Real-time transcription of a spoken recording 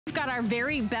We've got our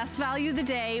very best value of the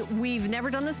day. We've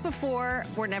never done this before.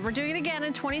 We're never doing it again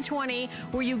in 2020,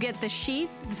 where you get the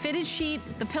sheet, the fitted sheet,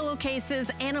 the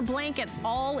pillowcases, and a blanket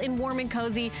all in warm and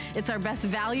cozy. It's our best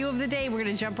value of the day. We're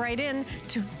gonna jump right in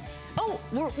to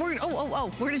we're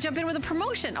gonna jump in with a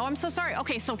promotion. Oh, I'm so sorry.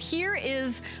 Okay, so here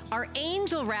is our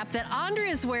angel wrap that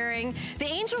Andrea is wearing. The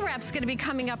angel wrap's gonna be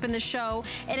coming up in the show,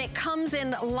 and it comes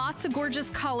in lots of gorgeous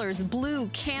colors: blue,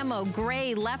 camo,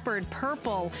 gray, leopard,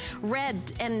 purple,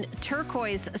 red, and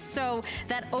turquoise. So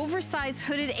that oversized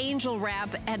hooded angel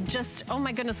wrap at just, oh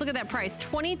my goodness, look at that price,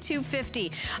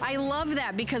 $22.50. I love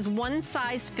that because one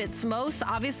size fits most.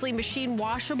 Obviously machine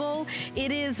washable.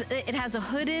 It has a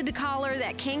hooded collar,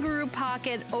 that kangaroo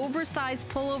pocket, oversized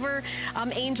pullover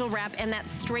angel wrap, and that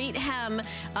straight hem.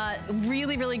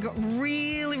 Really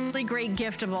great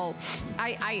giftable.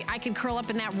 I could curl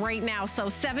up in that right now. So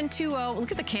 720,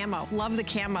 look at the camo, love the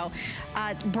camo.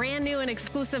 Brand new and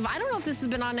exclusive. I don't know if this has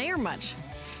been on air much.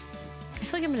 I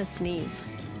feel like I'm gonna sneeze.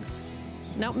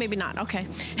 Nope, maybe not, okay.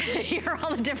 Here are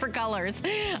all the different colors.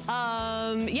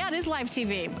 Yeah, it is live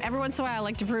TV. Every once in a while I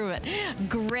like to prove it.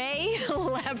 Gray,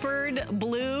 leopard,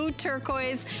 blue,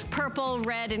 turquoise, purple,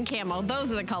 red, and camo.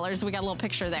 Those are the colors. We got a little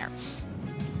picture there.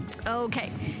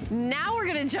 Okay, now we're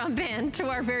gonna jump into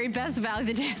our very best value of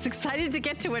the day. I'm excited to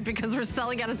get to it because we're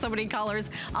selling out of so many colors.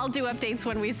 I'll do updates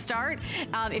when we start.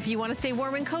 If you wanna stay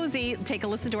warm and cozy, take a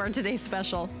listen to our today's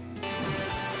special.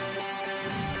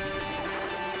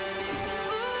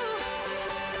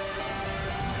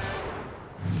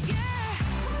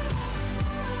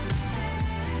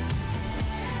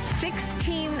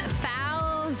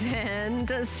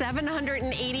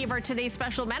 $16,780 of our today's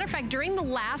special. Matter of fact, during the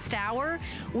last hour,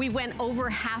 we went over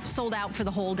half sold out for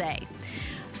the whole day.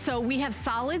 So we have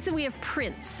solids and we have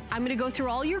prints. I'm gonna go through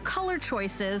all your color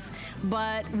choices,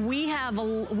 but we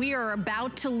are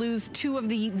about to lose two of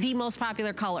the most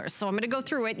popular colors. So I'm gonna go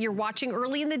through it. You're watching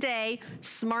early in the day,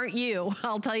 smart you,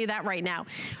 I'll tell you that right now.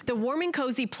 The warm and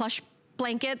cozy plush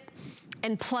blanket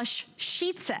and plush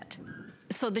sheet set.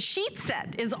 So the sheet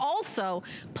set is also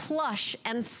plush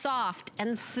and soft and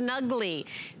snuggly.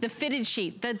 The fitted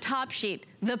sheet, the top sheet,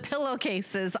 the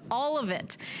pillowcases, all of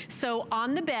it. So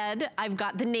on the bed, I've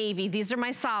got the navy. These are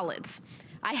my solids.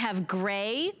 I have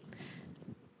gray,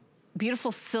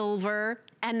 beautiful silver,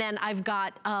 and then I've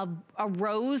got a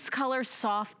rose color,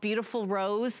 soft, beautiful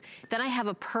rose. Then I have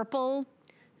a purple,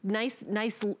 nice,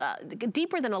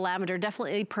 deeper than a lavender,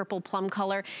 definitely purple plum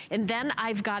color. And then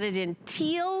I've got it in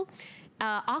teal,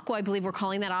 aqua, I believe we're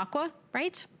calling that aqua,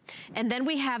 right? And then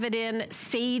we have it in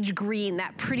sage green,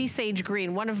 that pretty sage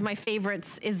green. One of my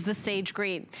favorites is the sage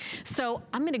green. So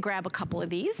I'm gonna grab a couple of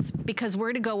these because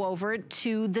we're gonna go over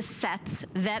to the sets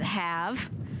that have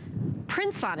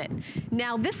prints on it.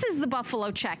 Now this is the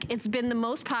buffalo check. It's been the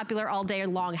most popular all day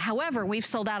long. However, we've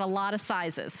sold out a lot of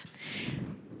sizes.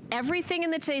 Everything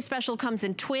in the Today Special comes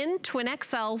in twin, twin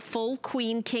XL, full,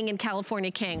 queen, king, and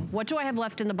California king. What do I have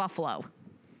left in the buffalo?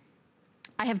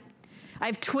 I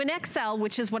have twin XL,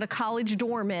 which is what a college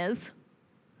dorm is,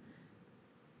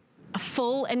 a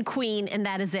full and queen, and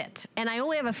that is it. And I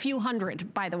only have a few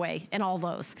hundred, by the way, in all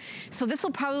those. So this will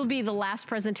probably be the last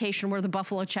presentation where the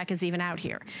buffalo check is even out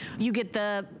here. You get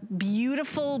the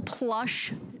beautiful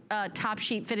plush top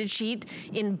sheet, fitted sheet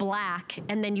in black,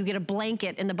 and then you get a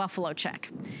blanket in the buffalo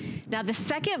check. Now the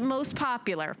second most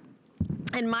popular,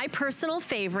 and my personal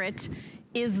favorite,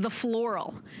 is the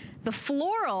floral. The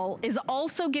floral is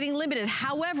also getting limited.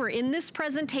 However, in this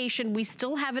presentation, we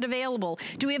still have it available.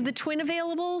 Do we have the twin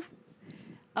available?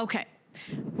 Okay.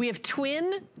 We have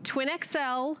twin, twin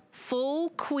XL,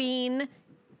 full, queen,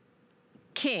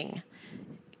 king.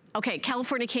 Okay,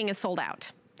 California king is sold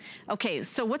out. Okay,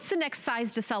 so what's the next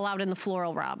size to sell out in the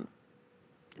floral, Rob?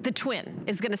 The twin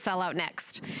is gonna sell out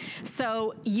next.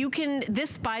 So you can,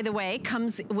 this by the way,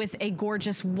 comes with a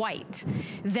gorgeous white.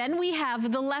 Then we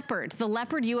have the leopard. The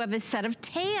leopard, you have a set of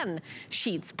tan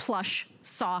sheets, plush,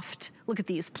 soft. Look at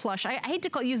these, plush. I hate to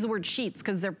use the word sheets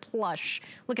because they're plush.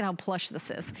 Look at how plush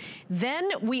this is. Then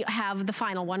we have the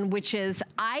final one, which is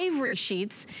ivory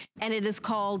sheets, and it is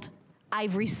called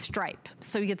ivory stripe.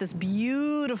 So you get this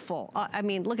beautiful, I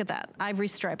mean, look at that, ivory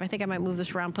stripe. I think I might move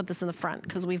this around, put this in the front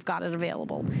because we've got it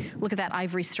available. Look at that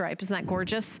ivory stripe, isn't that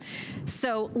gorgeous?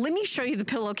 So let me show you the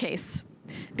pillowcase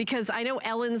because I know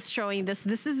Ellen's showing this.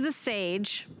 This is the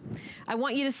sage. I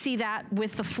want you to see that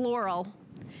with the floral.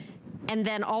 And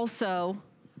then also,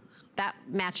 That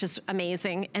matches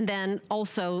amazing. And then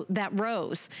also that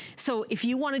rose. So if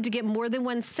you wanted to get more than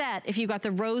one set, if you got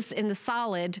the rose in the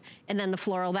solid and then the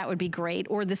floral, that would be great.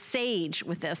 Or the sage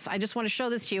with this. I just want to show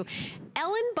this to you.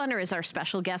 Ellen Bunner is our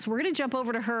special guest. We're going to jump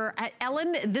over to her.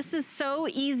 Ellen, this is so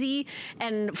easy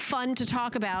and fun to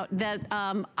talk about that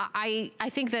I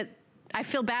think that I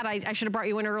feel bad. I should have brought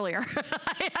you in earlier.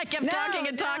 I kept talking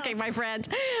and talking, my friend.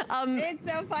 It's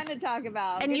so fun to talk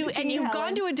about. And you've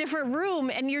gone to a different room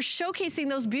and you're showcasing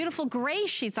those beautiful gray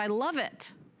sheets. I love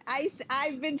it.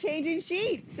 I've been changing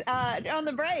sheets on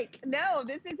the break. No,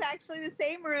 this is actually the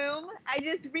same room. I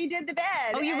just redid the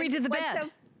bed. Oh, you redid the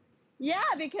bed? Yeah,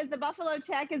 because the Buffalo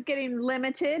Tech is getting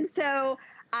limited. So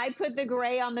I put the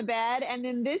gray on the bed. And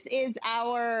then this is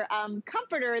our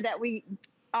comforter that we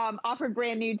offered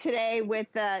brand new today with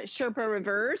the Sherpa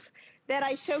Reverse that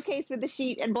I showcased with the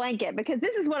sheet and blanket, because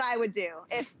this is what I would do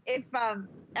if I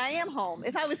am home.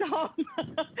 If I was home,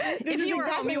 if you were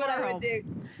home, you are home.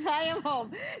 I am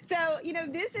home. So, you know,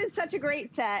 this is such a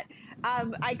great set.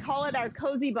 I call it our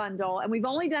cozy bundle, and we've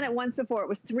only done it once before. It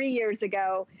was 3 years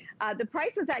ago. The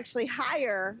price was actually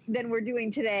higher than we're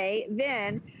doing today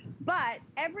then. But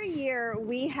every year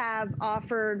we have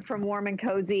offered from Warm and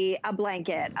Cozy a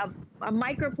blanket, a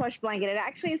micro plush blanket. It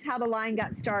actually is how the line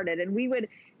got started. And we would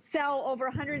sell over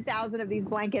 100,000 of these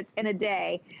blankets in a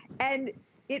day. And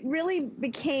it really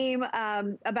became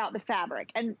about the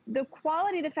fabric. And the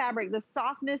quality of the fabric, the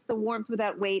softness, the warmth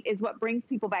without weight is what brings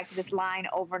people back to this line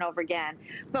over and over again.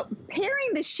 But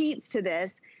pairing the sheets to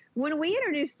this, when we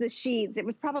introduced the sheets, it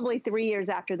was probably 3 years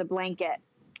after the blanket.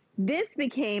 This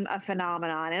became a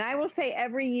phenomenon. And I will say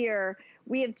every year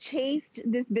we have chased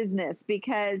this business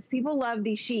because people love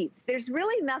these sheets. There's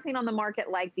really nothing on the market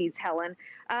like these, Helen.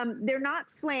 They're not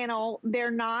flannel.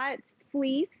 They're not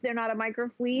fleece. They're not a micro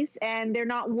fleece, and they're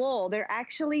not wool. They're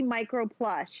actually micro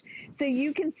plush. So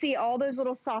you can see all those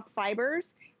little soft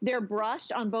fibers. They're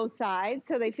brushed on both sides,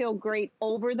 so they feel great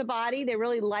over the body. They're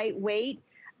really lightweight.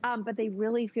 But they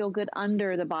really feel good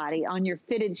under the body on your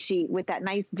fitted sheet with that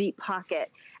nice deep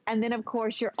pocket. And then, of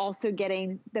course, you're also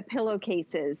getting the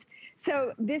pillowcases.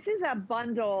 So this is a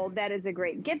bundle that is a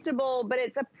great giftable, but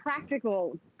it's a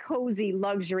practical, cozy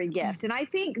luxury gift. And I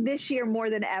think this year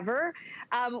more than ever,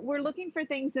 we're looking for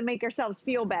things to make ourselves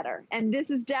feel better. And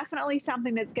this is definitely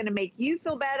something that's going to make you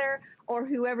feel better, or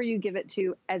whoever you give it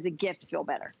to as a gift feel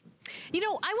better. You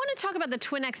know, I want to talk about the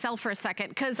Twin XL for a second,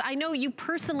 because I know you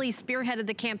personally spearheaded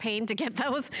the campaign to get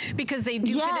those, because they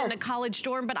do fit in a college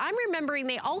dorm, but I'm remembering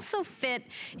they also fit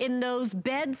in those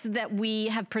beds that we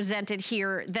have presented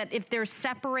here, that if they're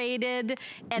separated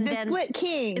and then... The split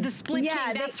king. The split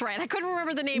king, that's right. I couldn't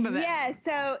remember the name of it. Yeah,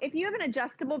 so if you have an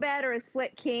adjustable bed or a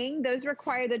split king, those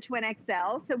require the Twin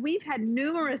XL. So we've had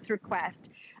numerous requests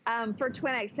for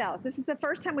Twin XLs. This is the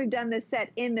first time we've done this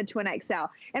set in the Twin XL.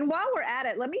 And while we're at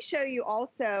it, let me show you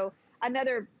also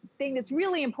another thing that's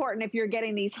really important if you're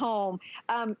getting these home.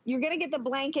 You're going to get the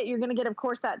blanket. You're going to get, of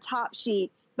course, that top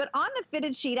sheet. But on the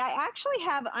fitted sheet, I actually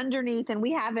have underneath, and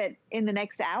we have it in the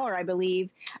next hour, I believe,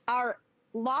 our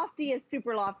loftiest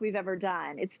super loft we've ever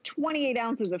done. It's 28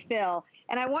 ounces of fill.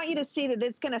 And I want you to see that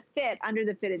it's going to fit under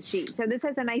the fitted sheet. So this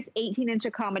has a nice 18-inch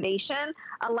accommodation,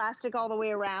 elastic all the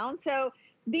way around. So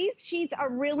these sheets are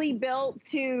really built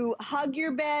to hug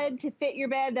your bed, to fit your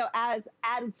bed. They'll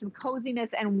added some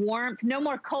coziness and warmth. No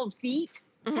more cold feet,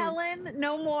 Helen.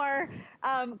 No more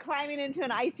climbing into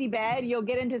an icy bed. You'll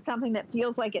get into something that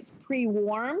feels like it's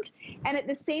pre-warmed. And at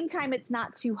the same time, it's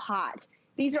not too hot.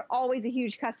 These are always a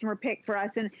huge customer pick for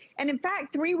us. And in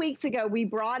fact, 3 weeks ago, we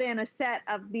brought in a set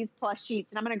of these plush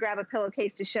sheets. And I'm going to grab a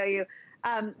pillowcase to show you.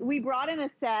 We brought in a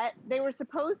set. They were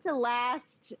supposed to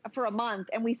last for a month,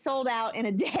 and we sold out in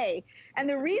a day. And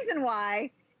the reason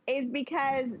why is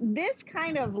because this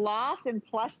kind of loft and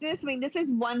plushness, I mean, this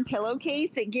is one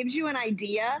pillowcase. It gives you an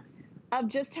idea of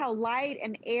just how light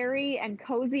and airy and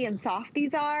cozy and soft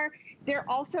these are. They're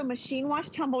also machine wash,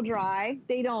 tumble dry.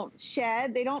 They don't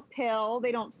shed, they don't pill,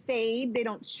 they don't fade, they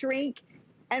don't shrink.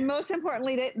 And most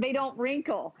importantly, they don't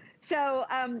wrinkle. So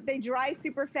they dry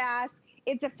super fast.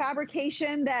 It's a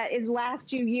fabrication that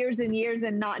lasts you years and years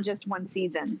and not just one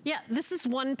season. Yeah, this is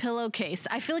one pillowcase.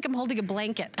 I feel like I'm holding a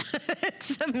blanket.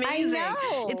 It's amazing. I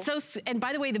know. It's so, and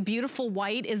by the way, the beautiful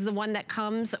white is the one that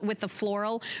comes with the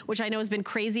floral, which I know has been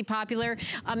crazy popular.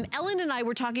 Ellen and I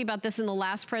were talking about this in the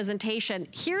last presentation.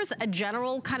 Here's a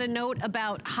general kind of note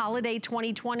about holiday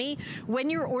 2020. When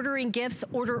you're ordering gifts,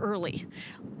 order early.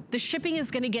 The shipping is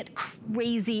gonna get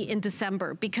crazy in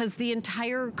December because the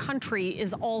entire country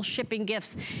is all shipping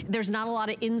gifts. There's not a lot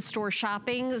of in-store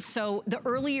shopping, so the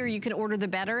earlier you can order, the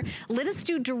better. Let us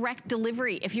do direct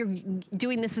delivery. If you're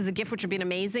doing this as a gift, which would be an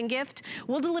amazing gift,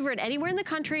 we'll deliver it anywhere in the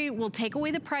country. We'll take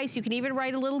away the price. You can even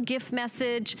write a little gift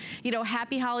message, you know,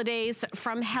 happy holidays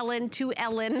from Helen to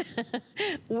Ellen.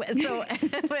 So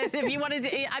if you wanted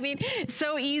to, I mean,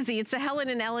 so easy. It's the Helen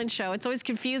and Ellen show. It's always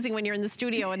confusing when you're in the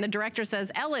studio and the director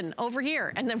says, Ellen, over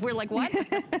here. And then we're like, what?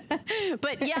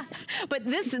 But yeah, but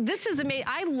this is amazing.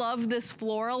 I love this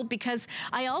floral because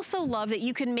I also love that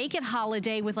you can make it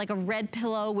holiday with like a red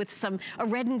pillow with a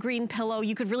red and green pillow.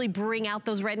 You could really bring out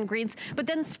those red and greens, but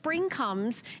then spring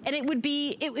comes and it would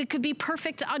be, it could be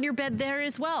perfect on your bed there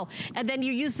as well. And then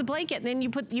you use the blanket and then you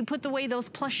put away those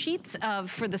plush sheets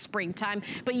for the springtime,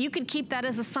 but you could keep that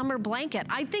as a summer blanket.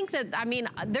 I think that, I mean,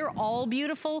 they're all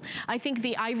beautiful. I think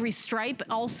the ivory stripe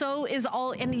also is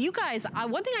all, and you guys,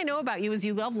 one thing I know about you is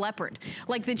you love leopard.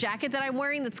 Like the jacket that I'm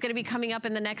wearing that's gonna be coming up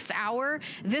in the next hour,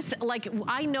 this, like,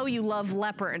 I know you love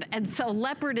leopard. And so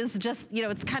leopard is just, you know,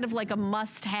 it's kind of like a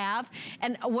must have.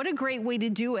 And what a great way to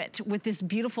do it with this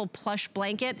beautiful plush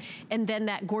blanket and then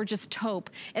that gorgeous taupe.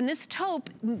 And this taupe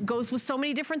goes with so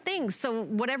many different things. So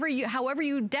whatever you, however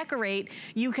you decorate,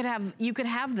 you could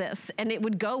have this and it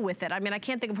would go with it. I mean, I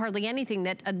can't think of hardly anything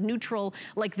that a neutral,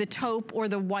 like the taupe or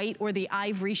the white or the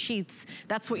ivory sheets,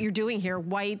 that's what you're doing here,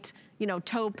 white, you know,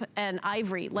 taupe and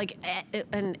ivory, like,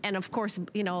 and of course,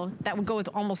 you know, that would go with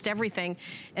almost everything.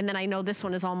 And then I know this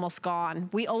one is almost gone.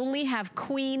 We only have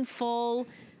queen full,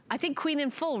 I think queen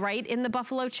and full, right? In the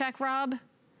buffalo check, Rob?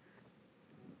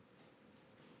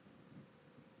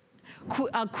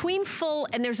 Queen full,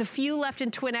 and there's a few left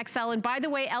in twin XL. And by the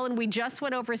way, Ellen, we just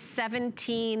went over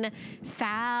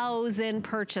 17,000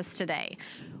 purchased today.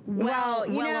 Well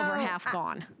over half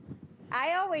gone.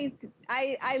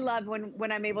 I love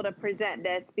when I'm able to present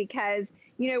this because,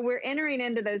 you know, we're entering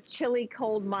into those chilly,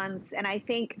 cold months. And I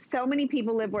think so many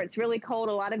people live where it's really cold.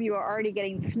 A lot of you are already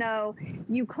getting snow.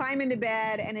 You climb into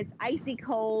bed and it's icy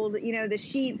cold. You know, the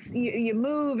sheets, you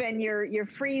move and you're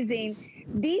freezing.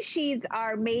 These sheets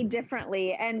are made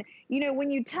differently. And, you know, when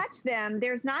you touch them,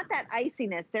 there's not that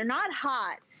iciness. They're not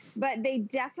hot, but they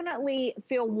definitely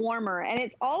feel warmer. And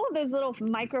it's all of those little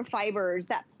microfibers,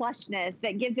 that plushness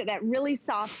that gives it that really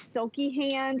soft, silky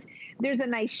hand. There's a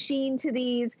nice sheen to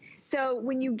these. So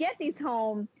when you get these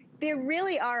home, they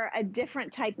really are a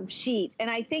different type of sheet. And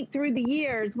I think through the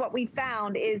years, what we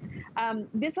found is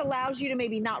this allows you to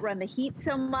maybe not run the heat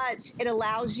so much. It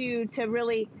allows you to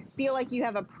really feel like you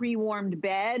have a pre-warmed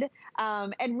bed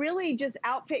and really just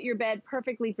outfit your bed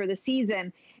perfectly for the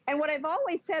season. And what I've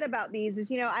always said about these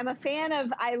is, you know, I'm a fan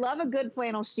of, I love a good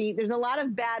flannel sheet. There's a lot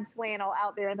of bad flannel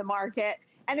out there in the market.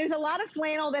 And there's a lot of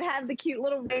flannel that have the cute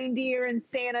little reindeer and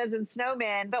Santas and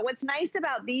snowmen. But what's nice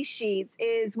about these sheets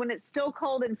is when it's still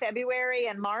cold in February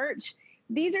and March,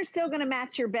 these are still going to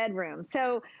match your bedroom.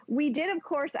 So we did, of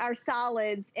course, our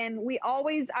solids, and we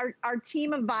always, our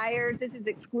team of buyers, this is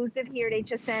exclusive here at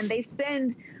HSN, they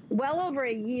spend well over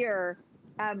a year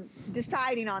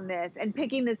deciding on this and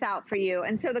picking this out for you.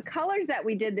 And so the colors that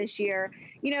we did this year,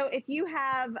 you know, if you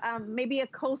have maybe a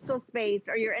coastal space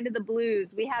or you're into the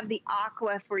blues, we have the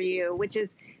aqua for you, which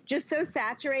is just so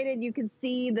saturated. You can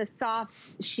see the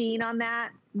soft sheen on that.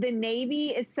 The navy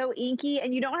is so inky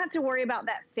and you don't have to worry about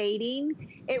that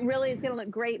fading. It really is going to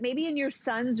look great. Maybe in your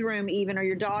son's room even, or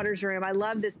your daughter's room. I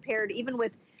love this paired even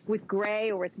with gray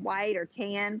or with white or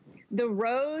tan. The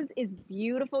rose is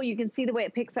beautiful. You can see the way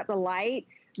it picks up the light.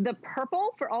 The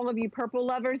purple, for all of you purple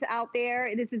lovers out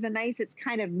there, this is a nice, it's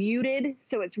kind of muted.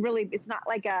 So it's really, it's not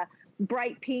like a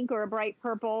bright pink or a bright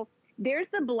purple. There's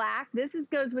the black. This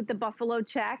goes with the buffalo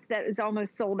check that is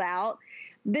almost sold out.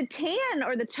 The tan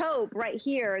or the taupe right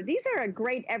here, these are a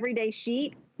great everyday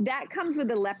sheet. That comes with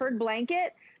a leopard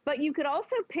blanket. But you could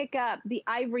also pick up the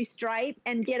ivory stripe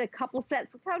and get a couple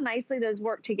sets. Look how nicely those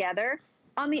work together.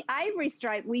 On the ivory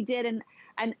stripe, we did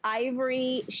an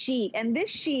ivory sheet. And this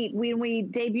sheet, when we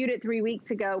debuted it 3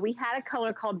 weeks ago, we had a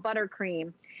color called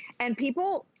buttercream. And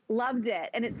people loved it.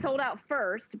 And it sold out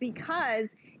first because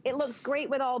it looks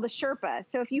great with all the Sherpa.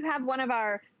 So if you have one of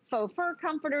our faux fur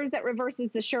comforters that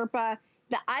reverses the Sherpa,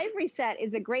 the ivory set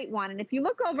is a great one. And if you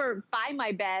look over by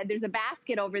my bed, there's a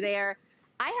basket over there.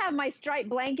 I have my striped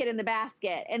blanket in the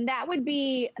basket, and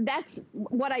that's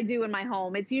what I do in my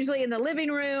home. It's usually in the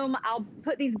living room. I'll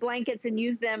put these blankets and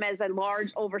use them as a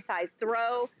large oversized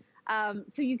throw.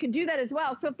 So you can do that as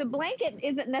well. So if the blanket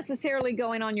isn't necessarily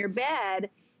going on your bed,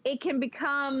 it can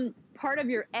become part of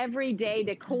your everyday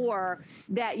decor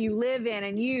that you live in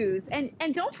and use. And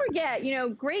don't forget, you know,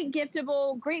 great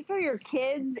giftable, great for your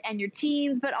kids and your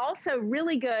teens, but also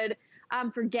really good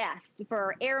for guests,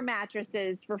 for air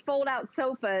mattresses, for fold out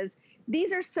sofas.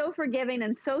 These are so forgiving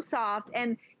and so soft.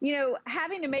 And, you know,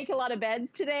 having to make a lot of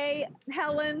beds today,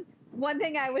 Helen, one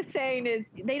thing I was saying is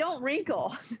they don't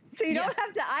wrinkle, so you don't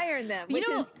have to iron them. You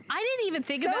know, I didn't even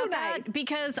think about that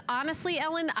because honestly,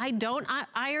 Ellen, I don't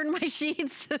iron my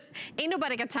sheets. Ain't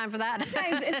nobody got time for that.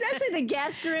 Especially the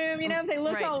guest room, you know, if they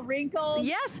look all wrinkled.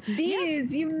 Yes.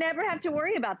 These, you never have to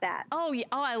worry about that. Oh, yeah.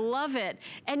 Oh, I love it.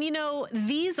 And you know,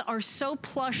 these are so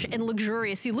plush and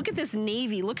luxurious. You look at this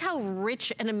navy, look how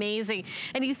rich and amazing.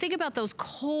 And you think about those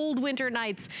cold winter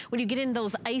nights when you get in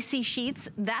those icy sheets,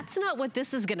 that's not what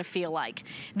this is gonna feel like.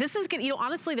 This is gonna, you know,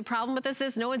 honestly, the problem with this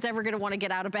is no one's ever gonna wanna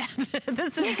get out of bed.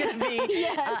 This is gonna be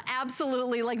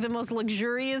absolutely like the most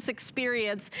luxurious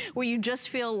experience where you just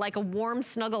feel like a warm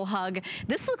snuggle hug.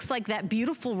 This looks like that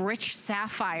beautiful rich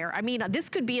sapphire. I mean, this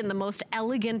could be in the most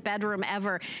elegant bedroom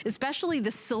ever, especially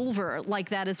the silver like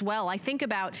that as well. I think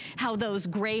about how those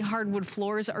gray hardwood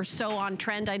floors are so on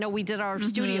trend. I know we did our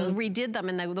studio, redid them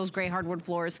in those gray hardwood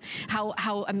floors.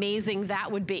 How amazing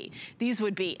that would be. These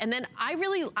would be. And then I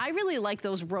really like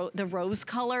those the rose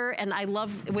color, and I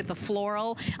love with the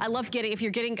floral. I love getting, if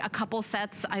you're getting a couple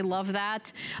sets, I love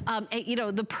that. You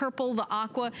know, the purple, the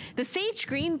aqua. The sage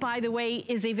green, by the way,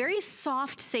 is a very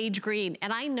soft sage green.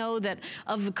 And I know that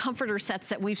of comforter sets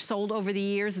that we've sold over the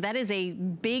years, that is a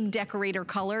big decorator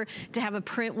color to have a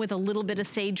print with a little bit of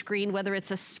sage green, whether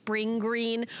it's a spring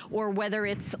green or whether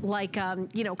it's like,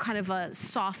 you know, kind of a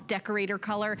soft decorator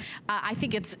color. I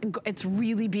think it's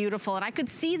really beautiful. And I could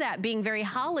see that being very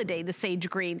holiday, the sage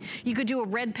green. You could do a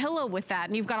red pillow with that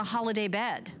and you've got a holiday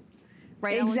bed.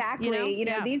 Right, exactly. You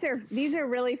know, these are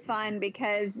really fun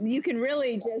because you can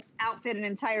really just outfit an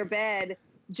entire bed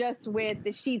just with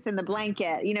the sheets and the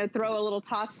blanket. You know, throw a little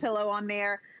toss pillow on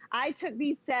there. I took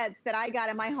these sets that I got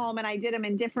in my home and I did them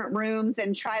in different rooms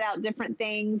and tried out different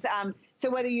things. So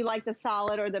whether you like the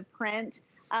solid or the print,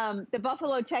 the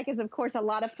buffalo check is of course a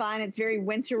lot of fun. It's very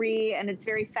wintry and it's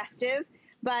very festive.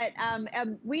 But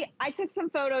I took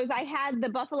some photos. I had the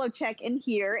buffalo check in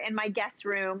here in my guest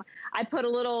room. I put a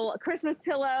little Christmas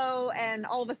pillow, and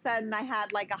all of a sudden I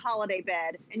had like a holiday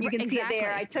bed, and you can see it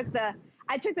there. I took the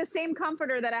same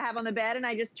comforter that I have on the bed, and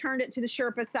I just turned it to the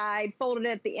Sherpa side, folded it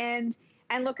at the end,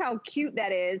 and look how cute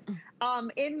that is.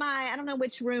 In my, I don't know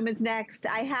which room is next.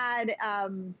 I had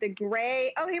the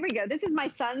gray. Oh, here we go. This is my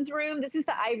son's room. This is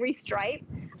the ivory stripe.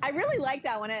 I really like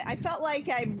that one. I felt like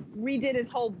I redid his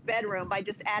whole bedroom by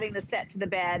just adding the set to the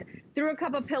bed. Threw a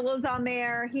couple pillows on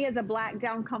there. He has a black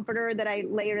down comforter that I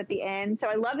layered at the end. So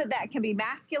I love that that can be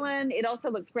masculine. It also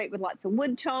looks great with lots of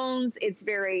wood tones. It's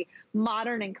very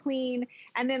modern and clean.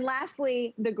 And then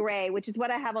lastly, the gray, which is what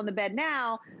I have on the bed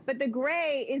now. But the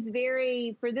gray is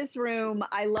very, for this room,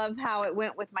 I love how it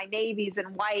went with my navies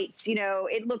and whites. You know,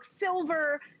 it looks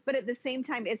silver, but at the same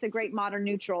time, it's a great modern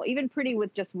neutral, even pretty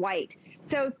with just white.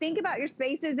 So think about your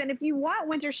spaces. And if you want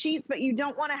winter sheets, but you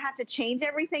don't want to have to change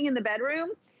everything in the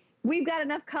bedroom, we've got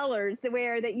enough colors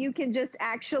that you can just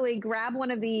actually grab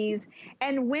one of these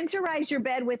and winterize your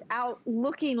bed without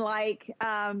looking like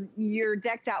you're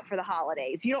decked out for the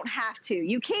holidays. You don't have to.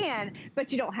 You can,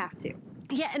 but you don't have to.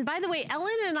 Yeah, and by the way,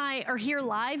 Ellen and I are here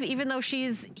live, even though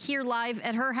she's here live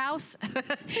at her house.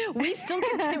 we still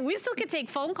can take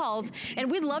phone calls,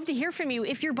 and we'd love to hear from you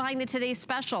if you're buying the Today's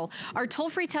Special. Our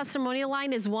toll-free testimonial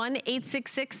line is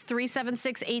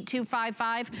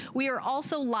 1-866-376-8255. We are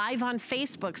also live on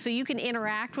Facebook, so you can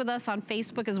interact with us on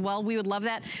Facebook as well. We would love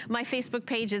that. My Facebook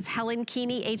page is Helen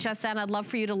Keeney, HSN. I'd love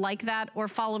for you to like that, or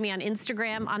follow me on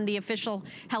Instagram, on the official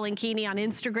Helen Keeney on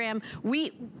Instagram.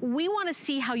 We want to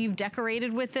see how you've decorated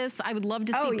with this. I would love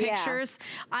to see pictures.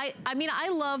 I mean, I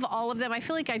love all of them. I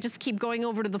feel like I just keep going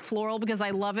over to the floral because I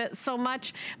love it so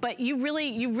much, but you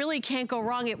really can't go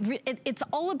wrong. It's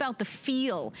all about the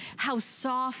feel, how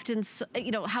soft and,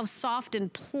 you know, how soft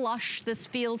and plush this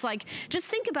feels like. Just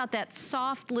think about that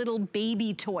soft little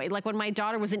baby toy. Like when my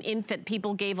daughter was an infant,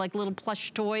 people gave like little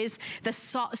plush toys.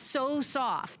 So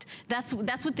soft. That's what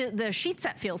the sheet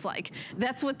set feels like.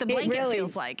 That's what the blanket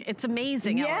feels like. It's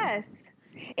amazing, Ellen. Yes.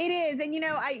 It is. And, you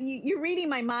know, you're reading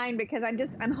my mind because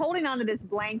I'm holding on to this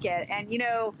blanket. And, you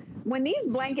know, when these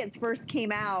blankets first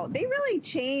came out, they really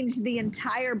changed the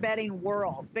entire bedding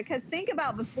world. Because think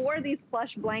about before these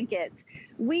plush blankets,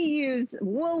 we used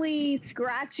woolly,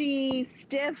 scratchy,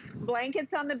 stiff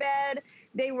blankets on the bed.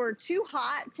 They were too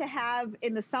hot to have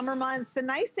in the summer months. The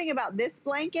nice thing about this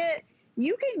blanket,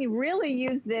 you can really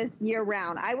use this year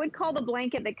round. I would call the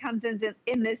blanket that comes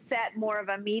in this set more of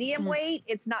a medium weight.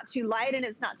 It's not too light and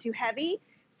it's not too heavy.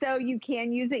 So you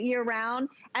can use it year round.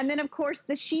 And then of course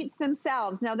the sheets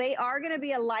themselves. Now they are gonna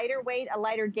be a lighter weight, a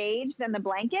lighter gauge than the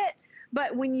blanket.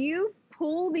 But when you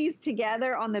pull these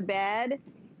together on the bed,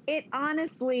 it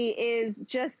honestly is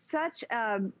just such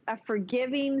a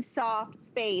forgiving, soft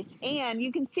space. And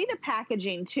you can see the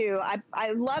packaging too.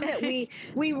 I love that we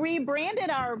rebranded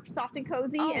our soft and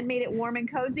cozy and made it warm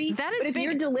and cozy. That is but if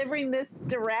you're delivering this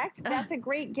direct, that's a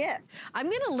great gift. I'm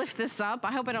gonna lift this up.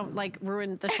 I hope I don't like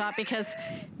ruin the shot because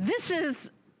this is...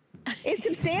 It's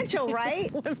substantial,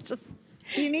 right?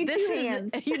 You need two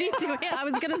hands. You need two hands. I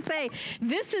was gonna say,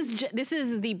 this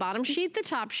is the bottom sheet, the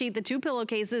top sheet, the two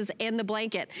pillowcases, and the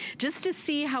blanket. Just to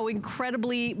see how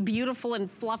incredibly beautiful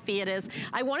and fluffy it is.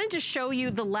 I wanted to show you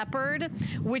the leopard,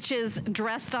 which is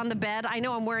dressed on the bed. I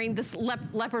know I'm wearing this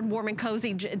leopard warm and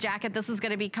cozy jacket. This is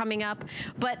gonna be coming up.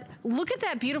 But look at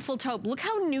that beautiful taupe. Look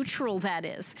how neutral that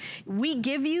is. We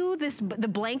give you this, the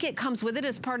blanket comes with it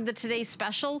as part of the today's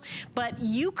special, but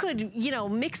you could, you know,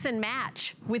 mix and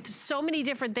match with so many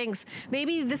different things.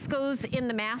 Maybe this goes in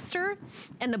the master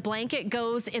and the blanket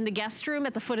goes in the guest room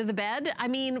at the foot of the bed. I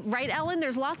mean, right, Ellen?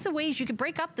 There's lots of ways you could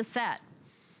break up the set.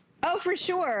 Oh, for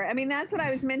sure. I mean, that's what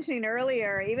I was mentioning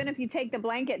earlier. Even if you take the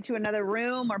blanket to another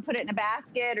room or put it in a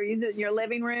basket or use it in your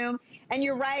living room. And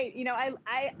you're right. You know,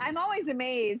 I'm always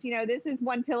amazed. You know, this is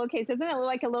one pillowcase. Doesn't it look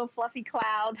like a little fluffy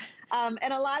cloud?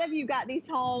 And a lot of you got these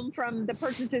home from the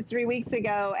purchases 3 weeks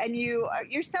ago, and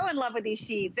you're so in love with these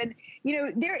sheets. And you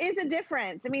know, there is a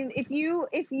difference. I mean, if you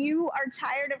are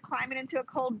tired of climbing into a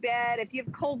cold bed, if you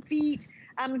have cold feet,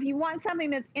 if you want something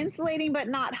that's insulating but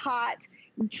not hot,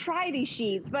 try these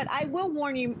sheets. But I will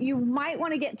warn you, you might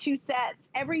want to get 2 sets.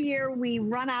 Every year we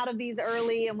run out of these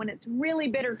early, and when it's really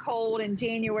bitter cold in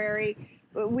January,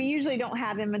 we usually don't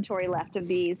have inventory left of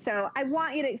these. So I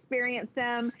want you to experience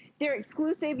them. They're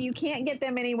exclusive. You can't get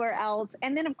them anywhere else.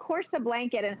 And then of course the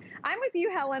blanket. And I'm with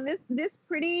you, Helen. This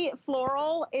pretty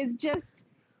floral is just,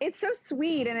 it's so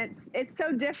sweet and it's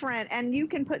so different, and you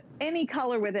can put any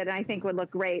color with it and I think would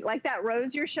look great. Like that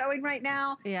rose you're showing right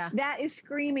now, that is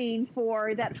screaming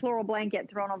for that floral blanket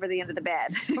thrown over the end of the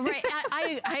bed. Right,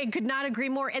 I could not agree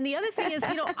more. And the other thing is,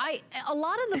 you know, a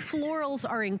lot of the florals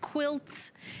are in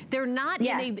quilts. They're not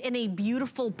in a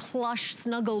beautiful plush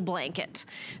snuggle blanket.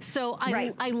 So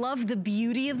I love the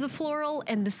beauty of the floral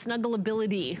and the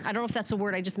snuggleability. I don't know if that's a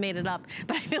word, I just made it up,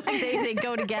 but I feel like they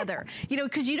go together. You know,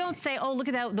 because you don't say, oh, look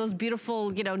at that, those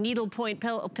beautiful, you know, needlepoint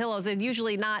pillows. They're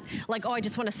usually not like, oh, I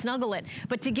just want to snuggle it.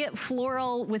 But to get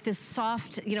floral with this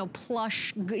soft, you know,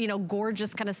 plush, you know,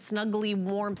 gorgeous kind of snuggly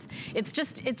warmth, it's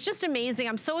just amazing.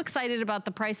 I'm so excited about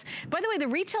the price. By the way, the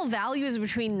retail value is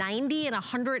between $90 and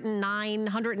 $109,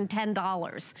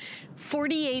 $110.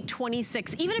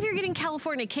 $48.26. Even if you're getting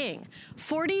California King,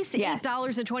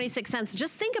 $48.26.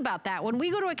 Just think about that. When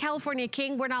we go to a California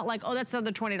King, we're not like, oh, that's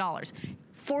another $20.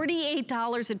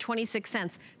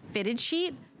 $48.26. Fitted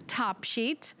sheet, top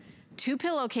sheet, 2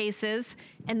 pillowcases,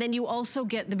 and then you also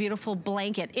get the beautiful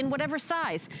blanket in whatever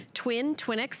size. Twin,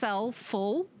 twin XL,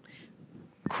 full,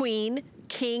 queen,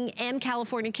 king, and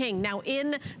California King. Now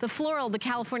in the floral, the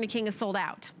California King is sold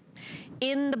out.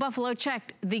 In the Buffalo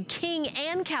Check, the King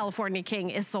and California King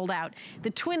is sold out.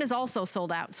 The twin is also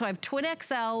sold out. So I have twin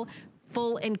XL,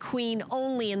 full, and queen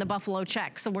only in the Buffalo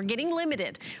Check. So we're getting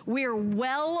limited. We're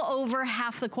well over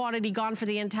half the quantity gone for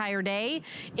the entire day.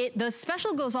 The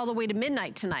special goes all the way to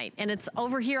midnight tonight, and it's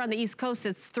over here on the East Coast,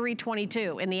 it's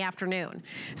 3:22 in the afternoon.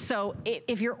 So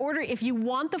if you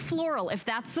want the floral, if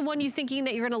that's the one you're thinking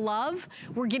that you're gonna love,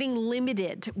 we're getting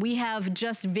limited. We have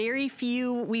just very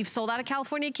few. We've sold out of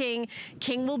California King.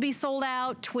 King will be sold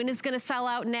out. Twin is gonna sell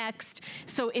out next.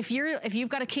 So if you've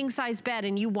got a king size bed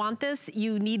and you want this,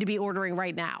 you need to be ordering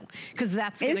right now, because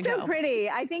that's gonna go. It's so pretty.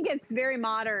 I think it's very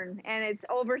modern and it's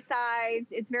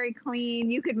oversized. It's very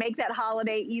clean. You could make that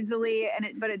holiday easily,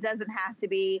 but it doesn't have to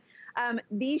be.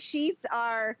 These sheets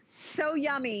are so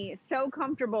yummy, so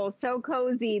comfortable, so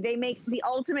cozy. They make the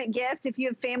ultimate gift. If you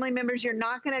have family members you're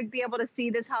not going to be able to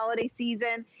see this holiday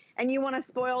season and you want to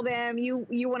spoil them, you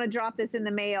want to drop this in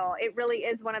the mail. It really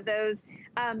is one of those.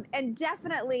 And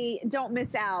definitely don't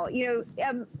miss out. You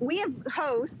know, we have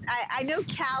hosts. I know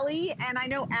Callie and I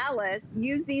know Alice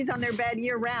use these on their bed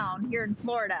year round here in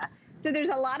Florida. So there's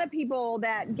a lot of people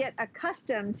that get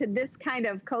accustomed to this kind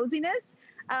of coziness.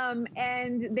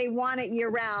 And they want it year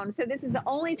round. So this is the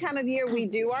only time of year we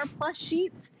do our plush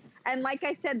sheets. And like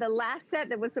I said, the last set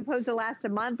that was supposed to last a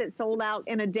month, it sold out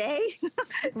in a day.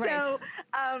 Right. So,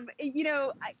 you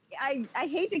know, I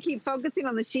hate to keep focusing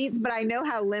on the sheets, but I know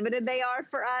how limited they are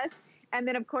for us. And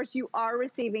then, of course, you are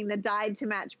receiving the dyed to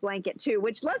match blanket too,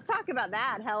 which let's talk about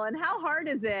that, Helen. How hard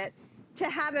is it to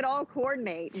have it all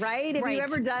coordinate, right? Have you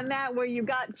ever done that where you've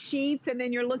got sheets and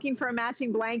then you're looking for a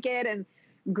matching blanket and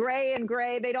gray and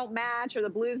gray, they don't match, or the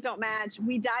blues don't match?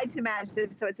 We dyed to match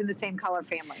this so it's in the same color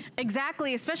family.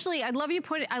 Exactly. Especially, I love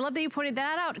that you pointed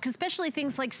that out, because especially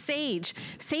things like sage.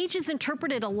 Sage is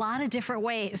interpreted a lot of different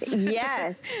ways.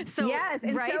 Yes. So, yes.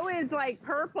 And so is like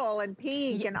purple and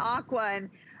pink and aqua. And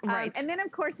and then,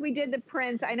 of course, we did the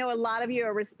prints. I know a lot of you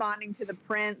are responding to the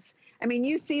prints. I mean,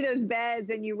 you see those beds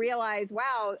and you realize,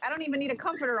 wow, I don't even need a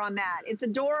comforter on that. It's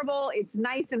adorable. It's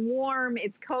nice and warm.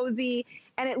 It's cozy.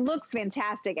 And it looks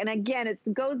fantastic. And again, it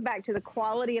goes back to the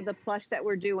quality of the plush that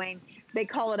we're doing. They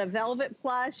call it a velvet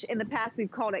plush. In the past,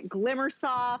 we've called it Glimmer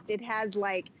Soft. It has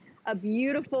like a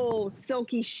beautiful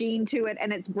silky sheen to it,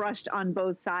 and it's brushed on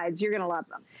both sides. You're gonna love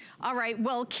them. All right,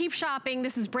 well, keep shopping.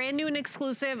 This is brand new and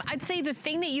exclusive. I'd say the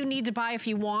thing that you need to buy if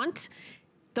you want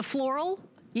the floral,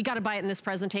 you got to buy it in this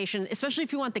presentation, especially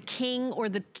if you want the king or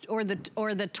the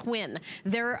twin.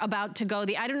 They're about to go.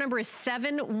 The item number is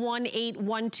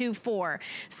 718124.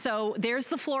 So there's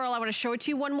the floral. I want to show it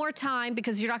to you one more time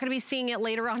because you're not going to be seeing it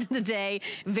later on in the day.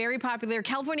 Very popular.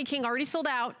 California King already sold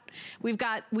out. We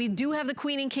do have the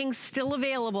queen and king still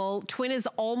available. Twin is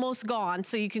almost gone,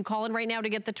 so you can call in right now to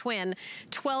get the twin.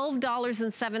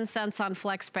 $12.07 on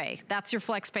FlexPay. That's your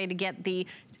FlexPay to get the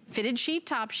fitted sheet,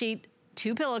 top sheet,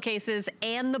 2 pillowcases,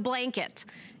 and the blanket.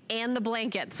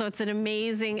 So it's an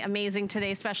amazing, amazing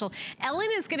today's special. Ellen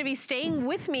is gonna be staying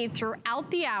with me throughout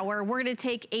the hour. We're gonna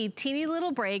take a teeny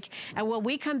little break, and when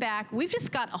we come back, we've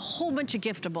just got a whole bunch of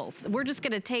giftables. We're just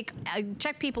gonna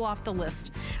check people off the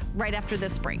list right after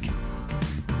this break.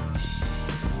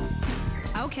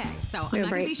 Okay, so I'm not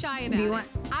gonna be shy about it.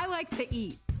 I like to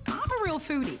eat. I'm a real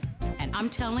foodie. And I'm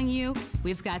telling you,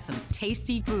 we've got some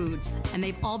tasty foods, and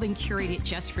they've all been curated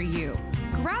just for you.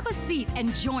 Grab a seat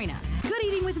and join us. Good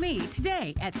eating with me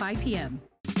today at 5 p.m.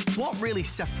 What really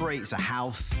separates a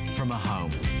house from a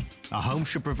home? A home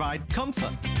should provide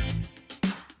comfort,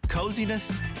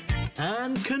 coziness,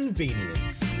 and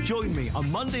convenience. Join me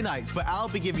on Monday nights where I'll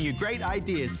be giving you great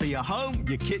ideas for your home,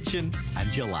 your kitchen,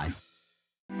 and your life.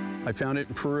 I found it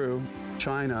in Peru,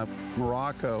 China,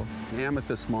 Morocco, an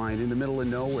amethyst mine in the middle of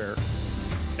nowhere.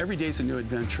 Every day's a new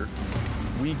adventure.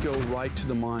 We go right to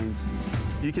the mines.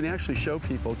 You can actually show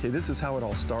people, okay, this is how it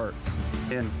all starts.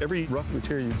 And every rough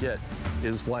material you get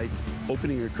is like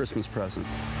opening a Christmas present.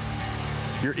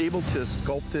 You're able to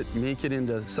sculpt it, make it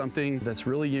into something that's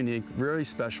really unique, very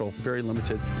special, very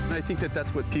limited. And I think that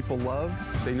that's what people love.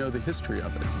 They know the history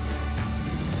of it.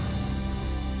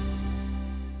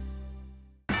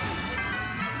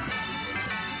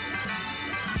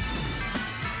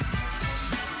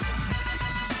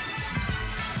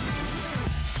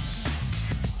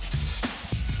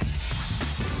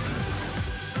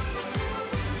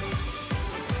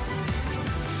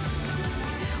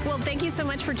 Thank you so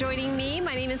much for joining me.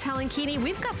 My name is Helen Keeney.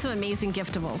 We've got some amazing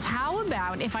giftables. How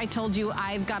about if I told you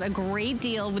I've got a great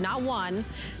deal, not one,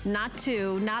 not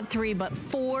two, not three, but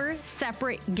 4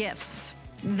 separate gifts.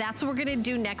 That's what we're gonna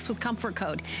do next with Comfort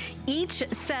Code. Each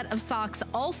set of socks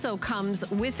also comes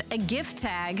with a gift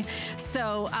tag.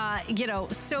 So, you know,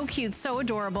 so cute, so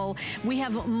adorable. We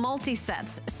have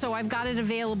multi-sets. So I've got it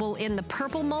available in the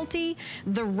purple multi,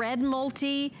 the red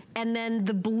multi, and then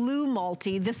the blue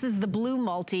multi. This is the blue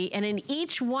multi. And in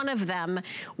each one of them,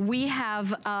 we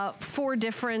have 4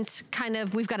 different kind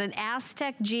of, we've got an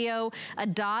Aztec Geo, a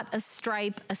dot, a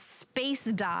stripe, a space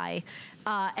dye,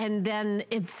 and then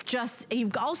it's just,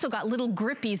 you've also got little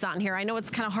grippies on here. I know it's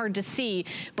kind of hard to see,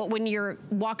 but when you're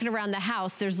walking around the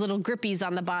house, there's little grippies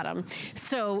on the bottom.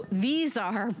 So these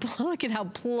are, look at how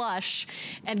plush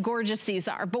and gorgeous these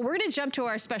are. But we're gonna jump to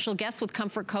our special guest with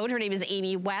Comfort Code. Her name is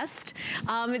Amy West.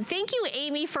 Thank you,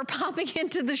 Amy, for popping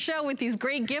into the show with these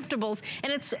great giftables.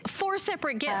 And it's 4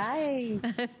 separate gifts. Hi.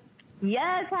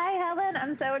 Yes, hi, Helen.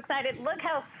 I'm so excited. Look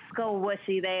how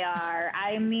squishy they are.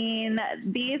 I mean,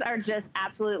 these are just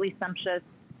absolutely sumptuous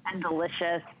and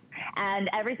delicious. And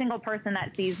every single person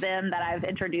that sees them that I've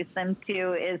introduced them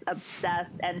to is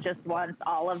obsessed and just wants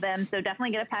all of them. So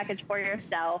definitely get a package for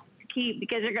yourself to keep,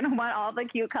 because you're going to want all the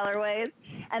cute colorways,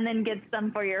 and then get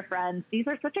some for your friends. These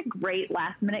are such a great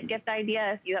last minute gift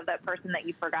idea if you have that person that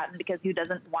you've forgotten, because who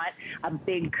doesn't want a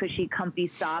big, cushy, comfy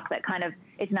sock that kind of,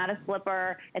 it's not a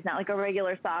slipper, it's not like a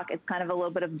regular sock, it's kind of a little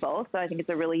bit of both. So I think it's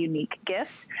a really unique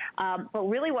gift. But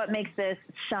really what makes this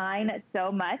shine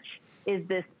so much is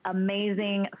this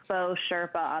amazing faux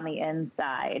Sherpa on the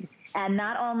inside. And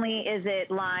not only is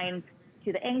it lined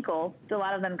to the ankle, so a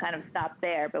lot of them kind of stop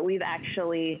there, but we've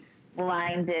actually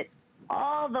lined it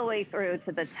all the way through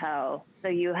to the toe. So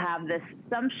you have this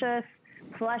sumptuous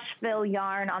plush fill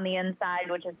yarn on the inside,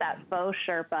 which is that faux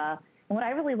Sherpa. And what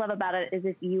I really love about it is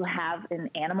if you have an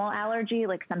animal allergy,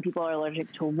 like some people are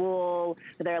allergic to wool,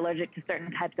 or they're allergic to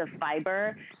certain types of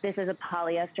fiber, this is a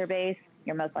polyester base.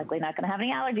 You're most likely not going to have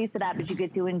any allergies to that, but you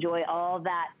get to enjoy all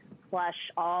that plush,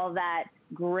 all that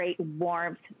great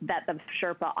warmth that the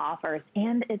Sherpa offers,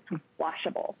 and it's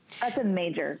washable. That's a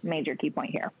major, major key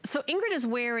point here. So Ingrid is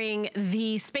wearing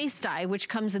the space dye, which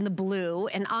comes in the blue,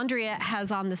 and Andrea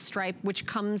has on the stripe, which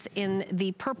comes in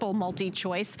the purple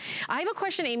multi-choice. I have a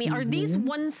question, Amy. Are these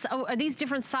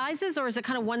different sizes, or is it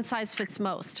kind of one size fits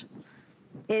most?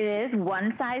 It is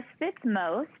one size fits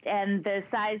most, and the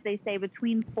size they say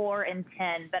between 4 and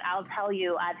 10. But I'll tell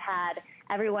you, I've had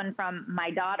everyone from my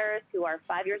daughters who are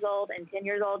 5 years old and 10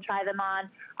 years old try them on,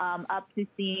 up to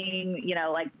seeing, you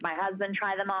know, like my husband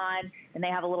try them on, and they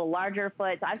have a little larger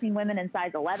foot. So I've seen women in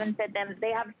size 11 fit them.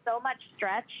 They have so much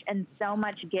stretch and so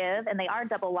much give, and they are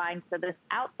double lined. So this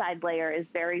outside layer is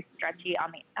very stretchy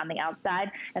on the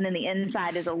outside, and then the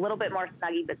inside is a little bit more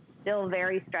snuggy, but still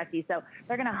very stretchy. So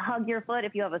they're going to hug your foot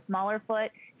if you have a smaller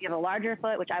foot. If you have a larger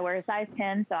foot, which I wear a size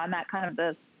 10, so I'm at kind of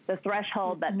the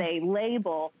threshold that they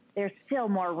label, there's still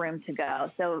more room to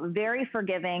go. So very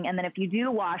forgiving. And then if you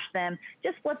do wash them,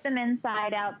 just flip them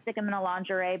inside out, stick them in a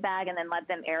lingerie bag, and then let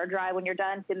them air dry when you're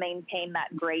done to maintain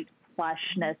that great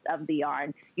plushness of the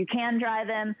yarn. You can dry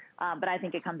them, but I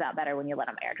think it comes out better when you let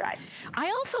them air dry. I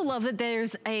also love that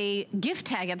there's a gift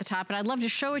tag at the top, and I'd love to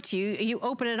show it to you. You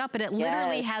open it up, and it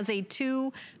literally has a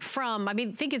to from. I mean,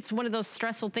 I think it's one of those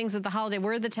stressful things at the holiday.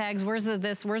 Where are the tags? Where's the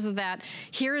this? Where's the that?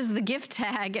 Here's the gift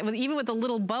tag, even with a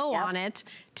little bow on it.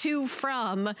 To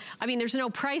from. I mean, there's no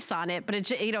price on it, but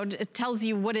it, you know, it tells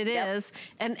you what it is,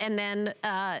 and then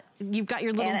you've got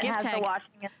your little gift tag. And it has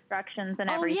the washing instructions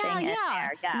and everything in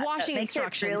there. Yeah, washing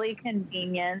instructions. It really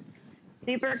convenient.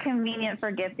 Super convenient for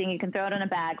gifting. You can throw it in a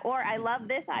bag. Or I love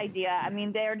this idea. I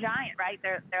mean, they're giant, right?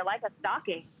 They're like a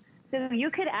stocking. So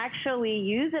you could actually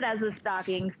use it as a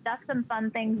stocking, stuff some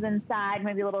fun things inside,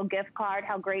 maybe a little gift card.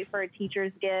 How great for a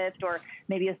teacher's gift, or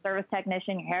maybe a service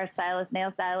technician, your hairstylist,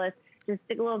 nail stylist. Just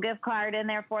stick a little gift card in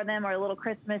there for them, or a little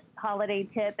Christmas holiday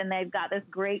tip, and they've got this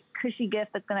great cushy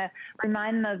gift that's going to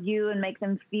remind them of you and make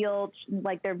them feel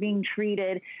like they're being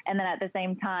treated. And then at the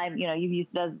same time, you know, you've used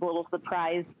it as a little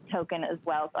surprise token as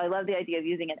well. So I love the idea of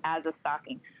using it as a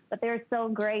stocking. But they're so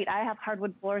great. I have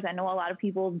hardwood floors. I know a lot of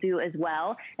people do as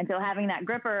well. And so having that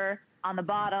gripper on the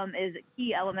bottom is a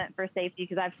key element for safety,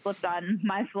 because I've slipped on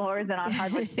my floors and on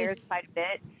hardwood stairs quite a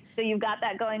bit. So you've got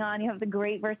that going on. You have the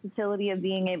great versatility of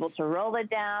being able to roll it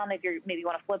down. If you're maybe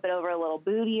want to flip it over a little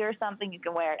booty or something, you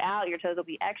can wear it out. Your toes will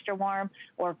be extra warm,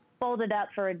 or fold it up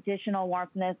for additional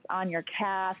warmthness on your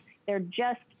calf. They're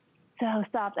just so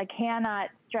soft. I cannot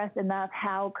stress enough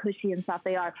how cushy and soft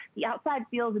they are. The outside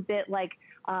feels a bit like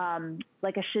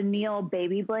a chenille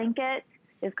baby blanket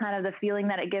is kind of the feeling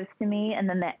that it gives to me. And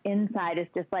then the inside is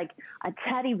just like a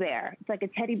teddy bear. It's like a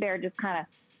teddy bear just kind of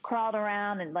crawled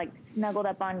around and like snuggled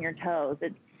up on your toes.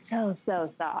 It's so,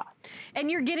 so soft. And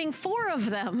you're getting 4 of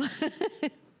them.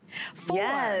 4.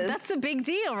 Yes. That's a big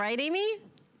deal, right, Amy?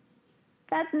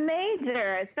 That's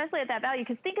major, especially at that value.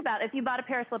 Because think about, if you bought a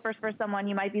pair of slippers for someone,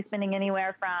 you might be spending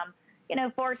anywhere from, you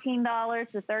know,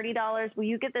 $14 to $30. Well,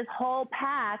 you get this whole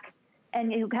pack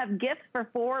and you have gifts for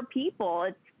 4 people.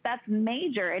 That's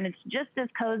major, and it's just as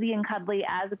cozy and cuddly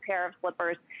as a pair of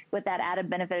slippers, with that added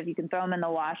benefit if you can throw them in the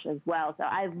wash as well. So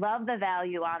I love the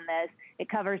value on this. It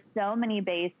covers so many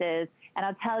bases, and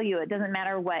I'll tell you, it doesn't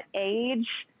matter what age.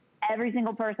 Every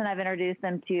single person I've introduced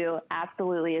them to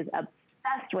absolutely is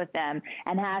obsessed with them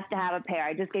and has to have a pair.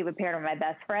 I just gave a pair to my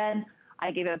best friend. I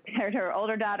gave a pair to her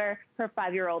older daughter. Her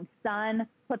 5-year-old son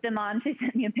put them on. She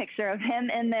sent me a picture of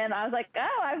him in them. I was like,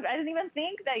 oh, I didn't even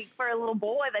think that for a little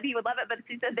boy that he would love it. But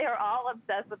she said they're all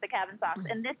obsessed with the cabin socks.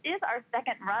 And this is our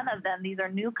second run of them. These are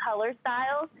new color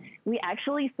styles. We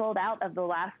actually sold out of the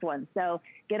last one. So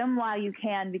get them while you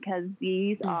can, because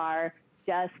these are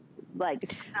just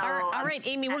like so all right,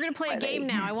 Amy, we're going to play a game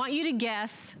now. I want you to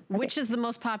guess which is the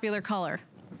most popular color.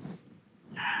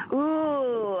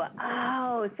 Ooh,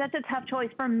 oh, such a tough choice.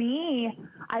 For me,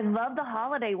 I love the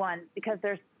holiday ones because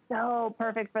they're so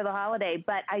perfect for the holiday.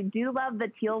 But I do love the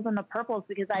teals and the purples,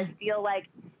 because I feel like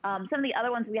some of the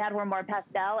other ones we had were more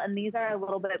pastel, and these are a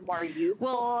little bit more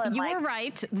youthful. Well, you were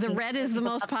right. The red is the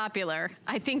most popular.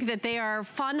 I think that they are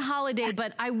fun holiday,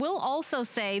 but I will also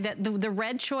say that the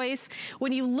red choice,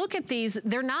 when you look at these,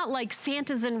 they're not like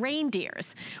Santas and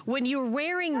reindeers. When you're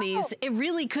wearing these, it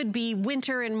really could be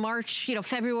winter in March, you know,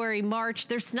 February, March.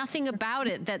 There's nothing about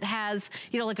it that has,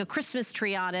 you know, like a Christmas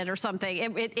tree on it or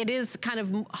something. It is kind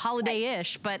of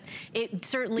holiday-ish, but it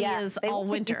certainly is all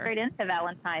winter. Straight into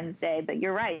Valentine's Day, but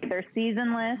you're right. They're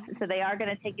seasonless, so they are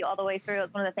going to take you all the way through.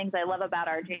 It's one of the things I love about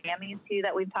our jammies, too,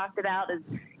 that we've talked about is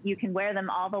you can wear them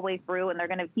all the way through, and they're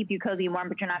going to keep you cozy and warm,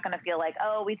 but you're not going to feel like,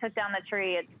 oh, we took down the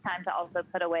tree. It's time to also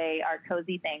put away our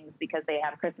cozy things because they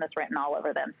have Christmas written all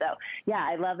over them. So, yeah,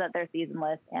 I love that they're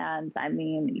seasonless, and, I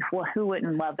mean, who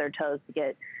wouldn't love their toes to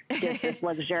get this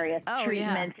luxurious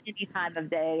treatment any time of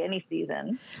day, any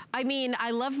season. I mean,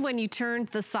 I love when you turned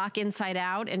the sock inside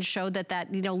out and showed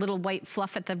that you know, little white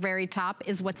fluff at the very top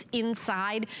is what's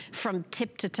inside from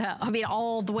tip to toe. I mean,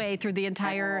 all the way through the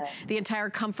entire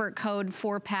Comfort Code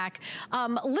 4-pack.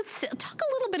 Let's talk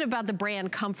a little bit about the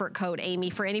brand Comfort Code, Amy,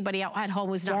 for anybody out at home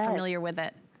who's not familiar with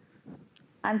it.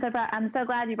 I'm so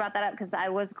glad you brought that up because I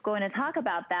was going to talk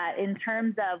about that in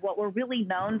terms of what we're really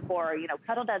known for. You know,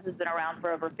 Cuddle Duds has been around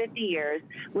for over 50 years.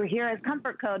 We're here as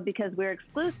Comfort Code because we're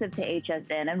exclusive to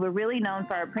HSN, and we're really known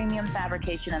for our premium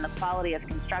fabrication and the quality of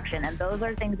construction. And those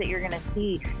are things that you're going to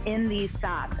see in these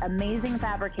socks. Amazing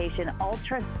fabrication,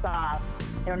 ultra soft.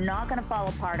 They're not going to fall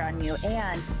apart on you.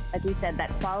 And as we said, that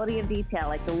quality of detail,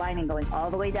 like the lining going all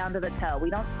the way down to the toe.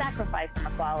 We don't sacrifice on the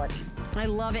quality. I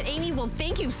love it. Amy, well,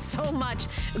 thank you so much.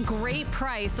 Great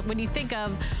price. When you think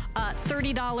of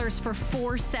 $30 for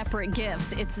 4 separate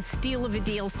gifts, it's a steal of a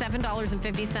deal.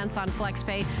 $7.50 on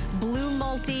FlexPay. Blue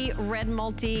multi, red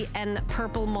multi, and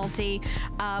purple multi.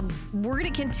 We're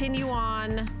going to continue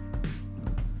on.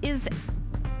 Is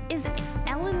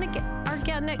Ellen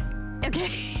organic?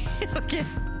 Okay. Okay.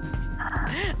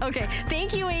 Okay.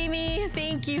 Thank you, Amy.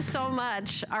 Thank you so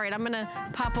much. All right, I'm going to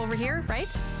pop over here,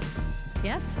 right?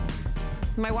 Yes?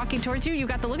 Am I walking towards you? You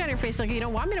got the look on your face like you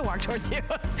don't want me to walk towards you.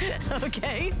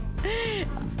 Okay.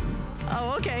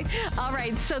 Oh, okay. All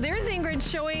right, so there's Ingrid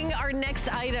showing our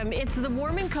next item. It's the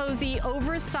Warm and Cozy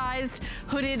oversized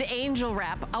hooded angel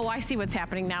wrap. Oh, I see what's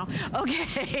happening now.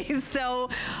 Okay, so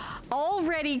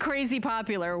already crazy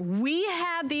popular. We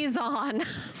had these on.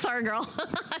 Sorry, girl.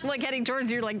 I'm like heading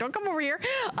towards you, like, don't come over here.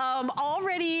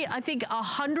 Already, I think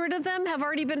 100 of them have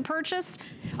already been purchased.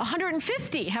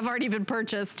 150 have already been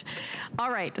purchased.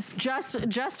 All right,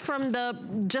 just from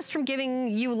giving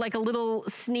you like a little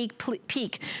sneak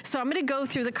peek. So I'm gonna go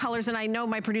through the colors, and I know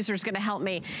my producer is gonna help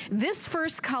me. This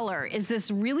first color is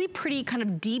this really pretty kind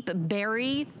of deep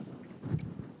berry.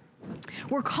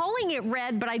 We're calling it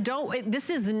red, but this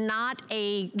is not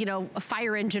a, you know, a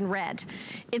fire engine red.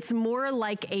 It's more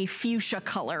like a fuchsia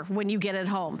color when you get it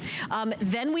home.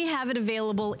 Then we have it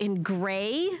available in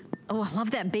gray. Oh, I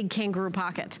love that big kangaroo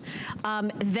pocket.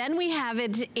 Then we have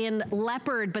it in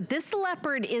leopard, but this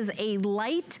leopard is a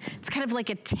light, it's kind of like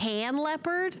a tan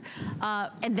leopard.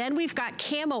 And then we've got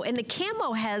camo, and the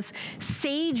camo has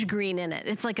sage green in it.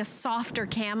 It's like a softer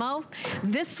camo.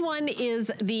 This one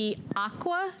is the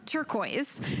aqua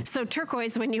turquoise. So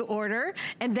turquoise when you order.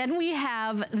 And then we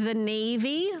have the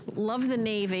navy, love the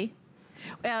navy,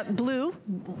 blue.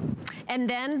 And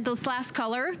then this last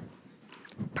color,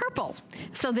 purple.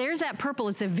 So there's that purple.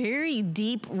 It's a very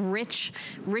deep, rich,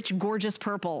 gorgeous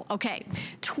purple. Okay,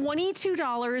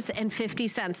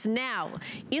 $22.50. Now,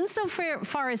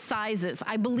 insofar as sizes,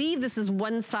 I believe this is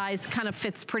one size, kind of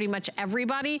fits pretty much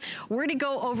everybody. We're gonna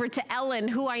go over to Ellen,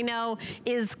 who I know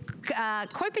is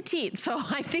quite petite. So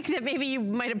I think that maybe you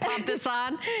might have popped this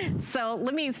on. So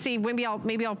let me see, maybe I'll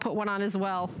put one on as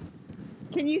well.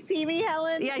 Can you see me,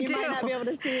 Helen? Yeah, I do. You might not be able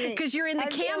to see me. Because you're in the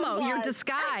camo. You're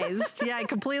disguised. Yeah,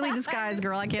 completely disguised,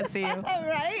 girl. I can't see you.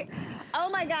 Right? Oh,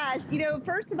 my gosh. You know,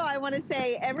 first of all, I want to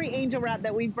say every angel wrap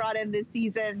that we've brought in this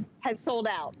season has sold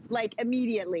out, like,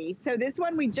 immediately. So this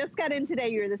one we just got in today.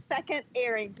 You're the second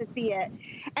airing to see it.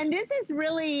 And this is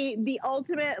really the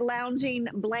ultimate lounging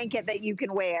blanket that you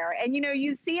can wear. And, you know,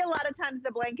 you see a lot of times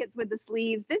the blankets with the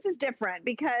sleeves. This is different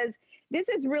because this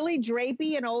is really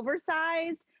drapey and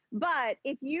oversized. But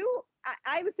if you,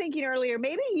 I was thinking earlier,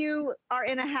 maybe you are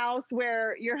in a house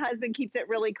where your husband keeps it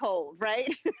really cold,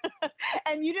 right?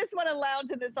 And you just want to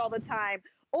lounge in this all the time.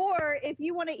 Or if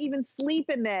you want to even sleep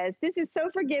in this is so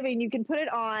forgiving. You can put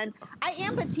it on. I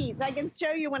am petite. So I can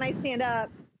show you when I stand up.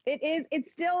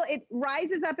 It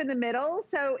rises up in the middle.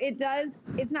 So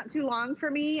it's not too long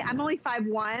for me. I'm only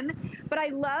 5'1", but I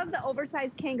love the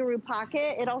oversized kangaroo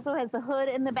pocket. It also has the hood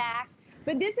in the back.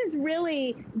 But this is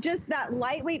really just that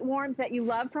lightweight warmth that you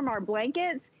love from our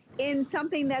blankets in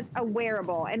something that's a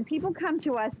wearable. And people come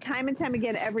to us time and time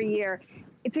again every year.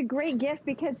 It's a great gift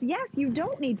because, yes, you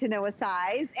don't need to know a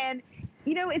size. And,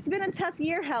 you know, it's been a tough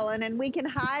year, Helen, and we can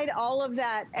hide all of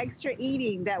that extra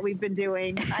eating that we've been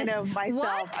doing. I know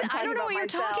myself. What? I don't know what you're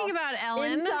talking about,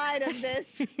 Ellen. Inside of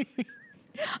this.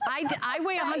 I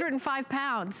weigh 105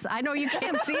 pounds. I know you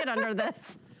can't see it under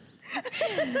this.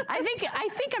 I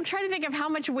think I'm trying to think of how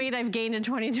much weight I've gained in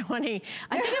 2020.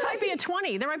 I think it might be a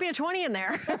 20. There might be a 20 in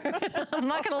there. I'm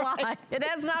not gonna lie. It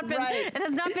has not been. It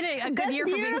has not been a good year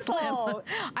for being slim.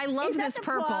 I love this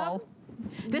purple.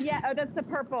 That's the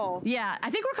purple. Yeah, I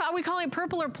think are we calling it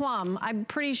purple or plum? I'm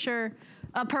pretty sure.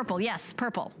 Purple. Yes,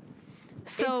 purple.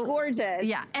 So it's gorgeous.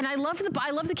 Yeah, and I love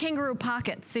the kangaroo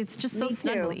pockets. It's just so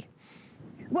snuggly.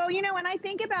 Well, you know, when I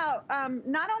think about,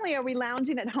 not only are we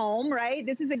lounging at home, right?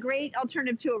 This is a great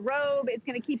alternative to a robe. It's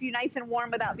going to keep you nice and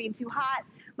warm without being too hot.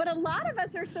 But a lot of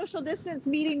us are social distance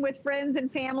meeting with friends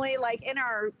and family, like in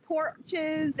our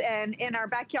porches and in our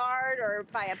backyard or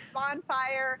by a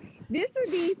bonfire. This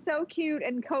would be so cute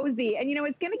and cozy. And, you know,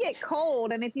 it's going to get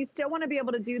cold. And if you still want to be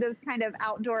able to do those kind of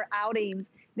outdoor outings,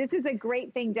 this is a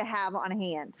great thing to have on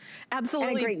hand.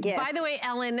 Absolutely. And a great gift. By the way,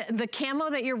 Ellen, the camo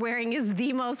that you're wearing is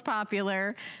the most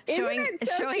popular, showing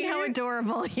how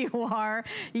adorable you are.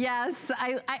 Yes,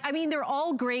 I mean, they're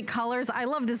all great colors. I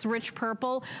love this rich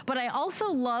purple, but I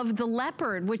also love the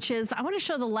leopard, which is, I want to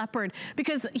show the leopard,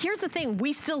 because here's the thing,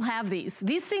 we still have these.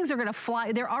 These things are going to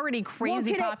fly. They're already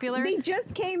crazy popular. They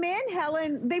just came in,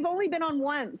 Helen. They've only been on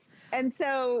once. And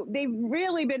so they've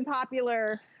really been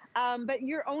popular. But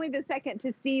you're only the second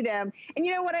to see them. And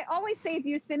you know what I always say, if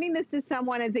you're sending this to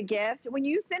someone as a gift, when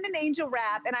you send an angel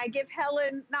wrap, and I give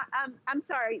Helen,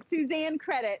 Suzanne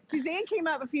credit. Suzanne came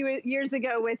up a few years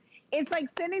ago with, it's like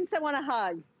sending someone a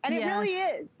hug. And it really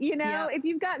is, you know, if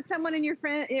you've got someone in your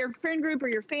friend group or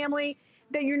your family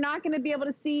that you're not going to be able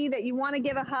to see, that you want to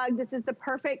give a hug, this is the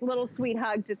perfect little sweet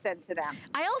hug to send to them.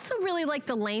 I also really like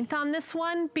the length on this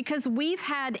one, because we've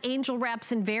had angel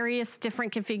wraps in various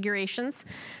different configurations.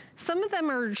 Some of them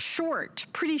are short,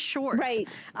 pretty short. Right.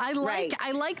 I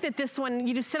like that this one,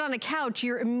 you just sit on a couch,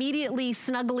 you're immediately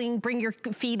snuggling, bring your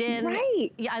feet in.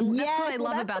 Right. Yeah, that's what I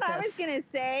love about this. I was going to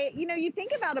say, you know, you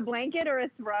think about a blanket or a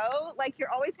throw, like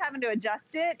you're always having to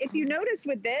adjust it. If you notice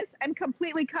with this, I'm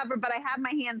completely covered, but I have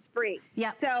my hands free.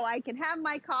 Yeah. So I can have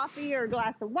my coffee or a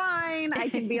glass of wine. I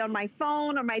can be on my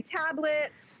phone or my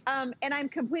tablet. And I'm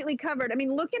completely covered. I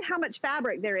mean, look at how much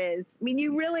fabric there is. I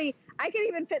mean, I could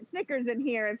even fit Snickers in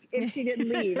here if she didn't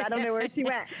leave. I don't know where she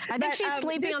went. I think she's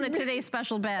sleeping on the Today's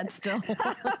Special bed still.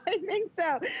 I think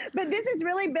so. But this is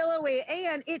really billowy.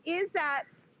 And it is that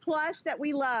plush that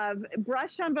we love,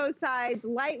 brushed on both sides,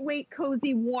 lightweight,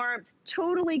 cozy warmth,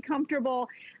 totally comfortable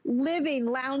living,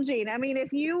 lounging. I mean,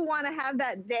 if you want to have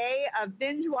that day of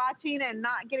binge watching and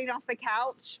not getting off the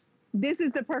couch, this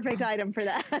is the perfect item for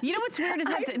that. You know what's weird is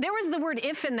that there was the word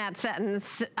if in that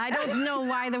sentence. I don't know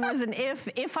why there was an if.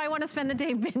 If I want to spend the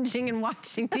day binging and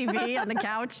watching TV on the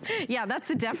couch, yeah, that's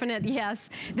a definite yes.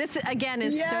 This, again,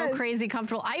 is so crazy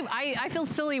comfortable. I feel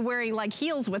silly wearing like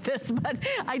heels with this, but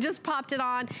I just popped it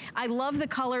on. I love the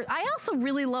color. I also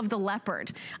really love the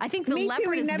leopard. I think the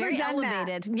leopard is very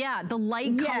elevated. Yeah, the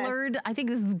light colored. I think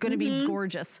this is going to be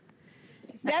gorgeous.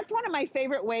 That's one of my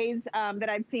favorite ways that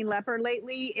I've seen leopard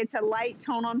lately. It's a light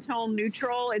tone-on-tone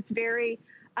neutral. It's very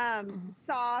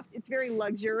soft. It's very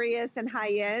luxurious and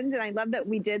high-end, and I love that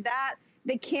we did that.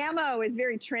 The camo is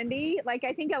very trendy. Like,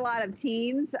 I think a lot of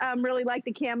teens really like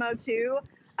the camo, too.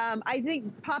 I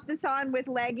think pop this on with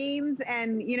leggings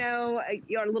and, you know,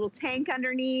 your little tank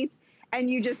underneath, and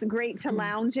you just great to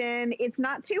lounge in. It's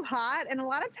not too hot, and a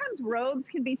lot of times robes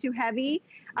can be too heavy.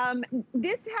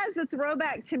 This has a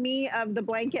throwback to me of the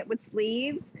blanket with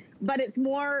sleeves, but it's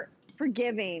more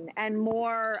forgiving and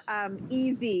more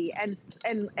easy and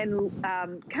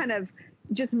kind of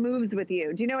just moves with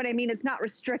you. Do you know what I mean? It's not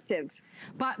restrictive.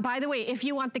 But by the way, if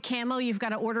you want the camo, you've got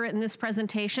to order it in this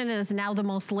presentation. It is now the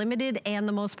most limited and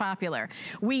the most popular.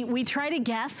 We try to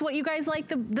guess what you guys like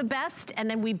the best, and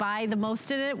then we buy the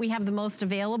most in it. We have the most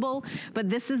available, but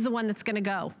this is the one that's going to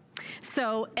go.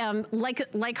 So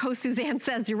like host Suzanne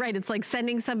says, you're right, it's like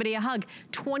sending somebody a hug.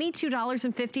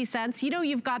 $22.50. You know,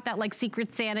 you've got that like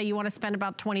Secret Santa, you want to spend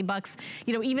about 20 bucks,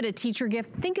 you know, even a teacher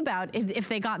gift. Think about if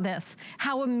they got this,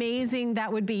 how amazing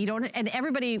that would be. You don't, and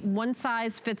everybody, one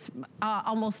size fits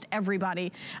almost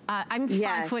everybody. I'm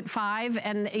 5'5",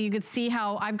 and you could see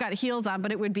how I've got heels on,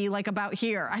 but it would be like about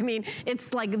here. I mean,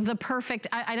 it's like the perfect,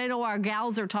 I know our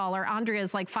gals are taller. Andrea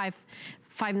is like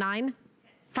 5'9".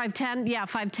 5'10", yeah,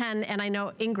 5'10", and I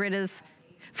know Ingrid is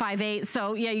 5'8",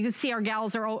 so yeah, you can see our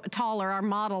gals are taller, our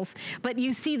models, but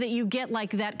you see that you get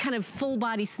like that kind of full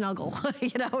body snuggle,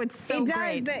 you know, it's so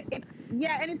great.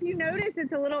 Yeah, and if you notice,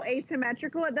 it's a little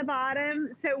asymmetrical at the bottom,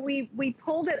 so we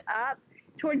pulled it up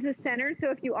towards the center, so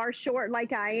if you are short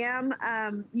like I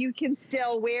am, you can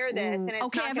still wear this, and it's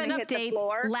not I have an update.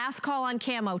 Last call on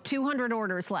camo, 200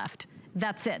 orders left.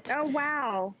 That's it. Oh,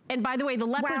 wow. And by the way, the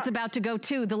leopard's about to go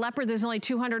too. The leopard, there's only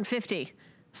 250.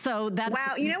 So that's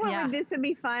wow. You know what? This would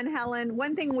be fun, Helen.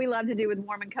 One thing we love to do with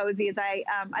Warm and Cozy is I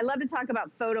love to talk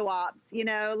about photo ops. You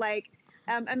know, like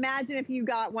imagine if you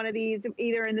got one of these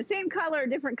either in the same color or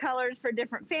different colors for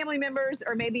different family members,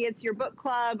 or maybe it's your book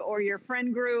club or your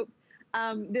friend group.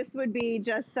 This would be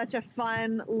just such a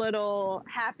fun little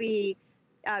happy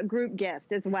group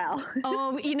gift as well.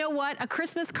 Oh, you know what? A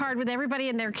Christmas card with everybody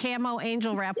in their camo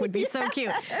angel wrap would be so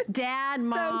cute. Dad,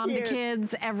 mom, the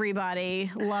kids, everybody.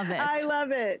 Love it. I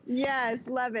love it. Yes,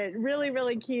 love it. Really,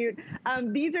 really cute.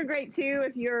 These are great too.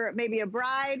 If you're maybe a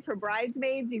bride, for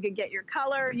bridesmaids, you could get your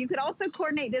color. You could also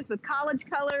coordinate this with college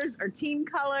colors or team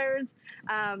colors.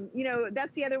 You know,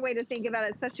 that's the other way to think about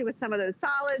it, especially with some of those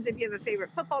solids. If you have a favorite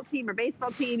football team or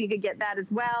baseball team, you could get that as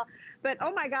well. But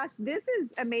oh my gosh, this is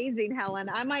amazing, Helen.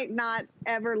 I might not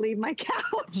ever leave my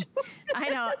couch. I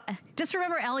know. Just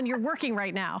remember, Ellen, you're working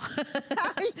right now.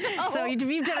 So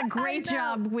you've done a great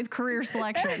job with career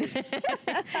selection.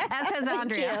 As has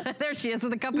Andrea. There she is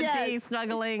with a cup of tea,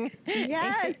 snuggling.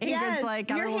 Yes, Ingrid's like,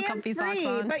 got her little comfy socks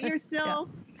on. But you're still,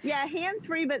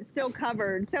 hands-free, but still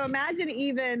covered. So imagine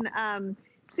even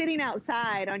sitting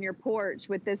outside on your porch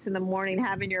with this in the morning,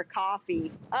 having your coffee.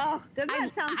 Oh, doesn't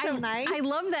that sound so nice? I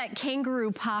love that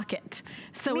kangaroo pocket.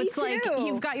 So it's like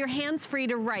you've got your hands free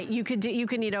to write. You could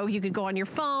go on your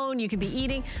phone, you could be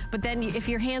eating, but then if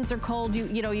your hands are cold,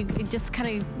 you just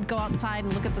kind of go outside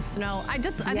and look at the snow. I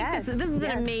think this is an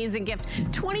amazing gift.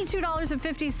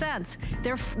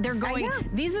 $22.50. They're going.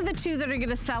 These are the two that are going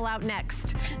to sell out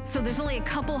next. So there's only a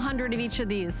couple hundred of each of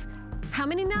these. How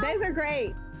many now? Those are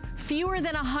great. Fewer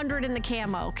than 100 in the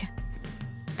camo.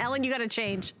 Ellen, you got to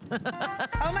change.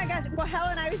 Oh my gosh. Well,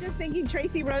 Helen, I was just thinking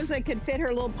Tracy Rosa could fit her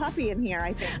little puppy in here,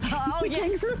 I think. Oh,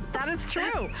 yes. That is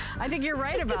true. I think you're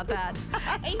right about that.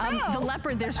 I know. The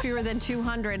leopard, there's fewer than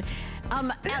 200.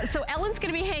 So Ellen's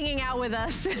going to be hanging out with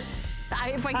us.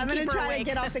 If I can keep her awake. I'm going to try to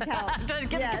get off the couch.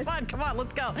 Come on,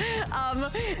 let's go.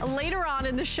 Later on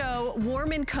in the show,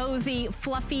 Warm and Cozy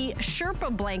Fluffy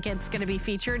Sherpa Blanket's going to be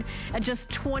featured at just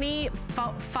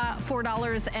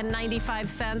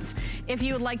 $24.95. If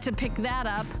you would like to pick that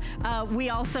up, we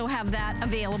also have that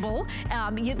available.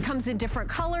 It comes in different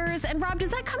colors. And Rob,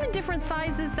 does that come in different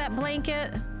sizes, that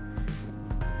blanket?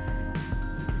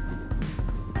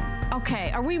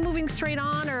 Okay, are we moving straight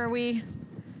on, or are we...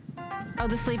 Oh,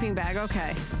 the sleeping bag,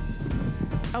 okay.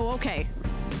 Oh, okay.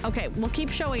 Okay, we'll keep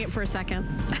showing it for a second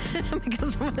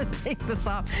because I'm gonna take this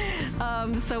off.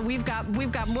 So we've got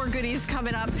more goodies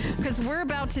coming up because we're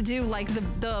about to do like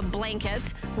the blanket.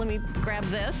 Let me grab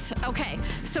this. Okay,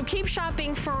 so keep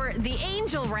shopping for the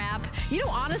angel wrap. You know,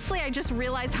 honestly, I just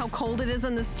realized how cold it is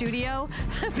in the studio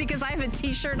because I have a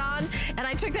t-shirt on and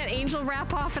I took that angel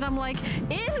wrap off and I'm like,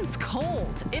 it is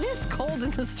cold. It is cold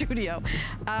in the studio.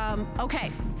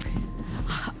 Okay.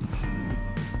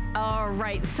 All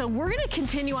right, so we're gonna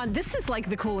continue on. This is like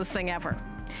the coolest thing ever.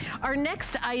 Our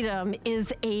next item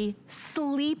is a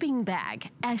sleeping bag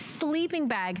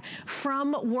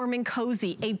from Warm and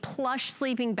Cozy, a plush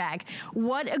sleeping bag.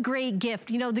 What a great gift.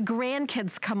 You know, the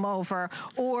grandkids come over,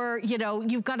 or, you know,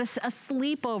 you've got a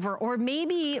sleepover, or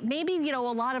maybe, you know,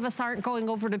 a lot of us aren't going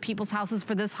over to people's houses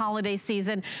for this holiday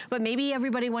season, but maybe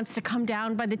everybody wants to come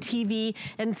down by the TV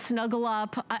and snuggle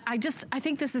up. I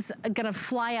think this is gonna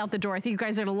fly out the door. I think you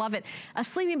guys are gonna love it. A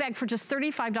sleeping bag for just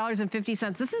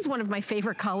 $35.50. This is one of my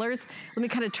favorite colors. Let me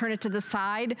kind of turn it to the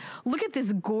side. Look at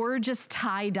this gorgeous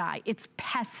tie-dye. It's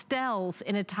pastels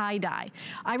in a tie-dye.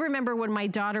 I remember when my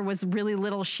daughter was really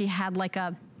little, she had like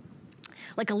a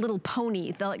little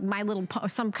pony,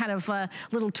 some kind of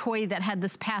little toy that had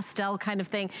this pastel kind of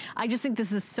thing. I just think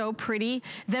this is so pretty.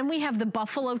 Then we have the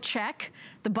buffalo check.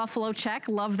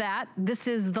 Love that. This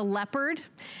is the leopard.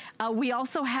 We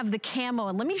also have the camo,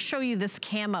 and let me show you this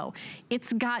camo.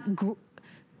 It's got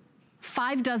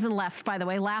 5 dozen left, by the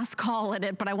way, last call at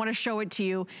it, but I want to show it to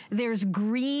you. There's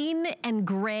green and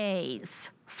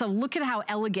grays. So look at how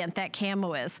elegant that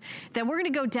camo is. Then we're gonna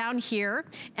go down here,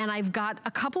 and I've got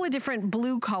a couple of different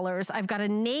blue colors. I've got a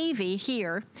navy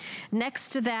here.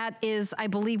 Next to that is, I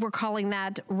believe we're calling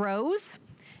that rose.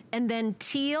 And then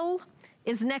teal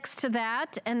is next to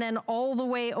that, and then all the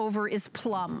way over is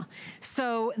plum.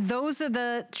 So those are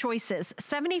the choices.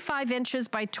 75 inches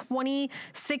by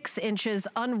 26 inches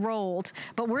unrolled.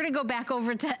 But we're gonna go back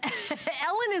over to,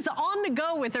 Ellen is on the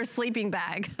go with her sleeping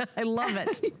bag. I love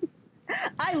it.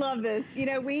 I love this. You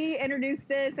know, we introduced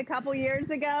this a couple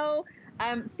years ago.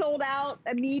 Sold out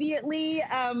immediately.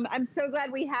 I'm so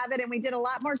glad we have it, and we did a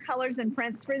lot more colors and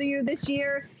prints for you this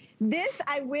year. This,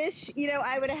 I wish, you know,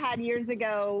 I would have had years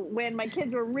ago when my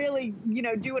kids were really, you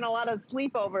know, doing a lot of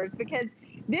sleepovers, because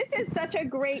This is such a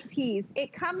great piece.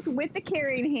 It comes with the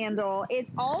carrying handle. It's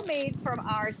all made from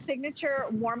our signature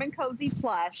Warm and Cozy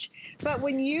plush. But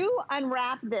when you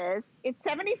unwrap this, it's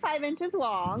 75 inches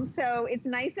long, so it's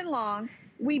nice and long.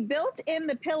 We built in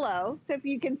the pillow, so if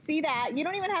you can see that, you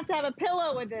don't even have to have a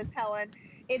pillow with this, Helen.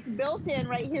 It's built in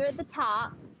right here at the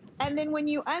top. And then when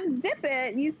you unzip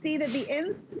it, you see that the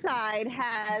inside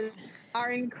has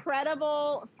our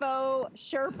incredible faux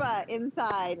Sherpa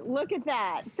inside. Look at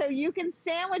that. So you can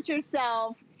sandwich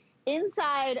yourself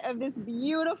inside of this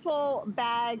beautiful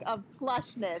bag of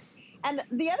plushness. And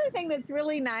the other thing that's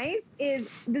really nice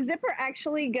is the zipper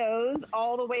actually goes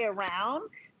all the way around.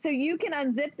 So you can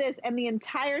unzip this and the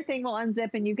entire thing will unzip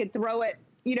and you could throw it,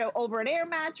 you know, over an air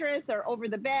mattress or over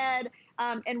the bed,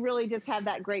 and really just have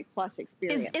that great plush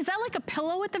experience. Is that like a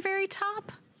pillow at the very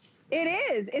top? It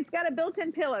is. It's got a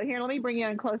built-in pillow. Here, let me bring you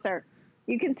in closer.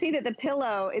 You can see that the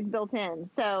pillow is built in.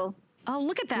 So oh,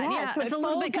 look at that. Yeah, so it's a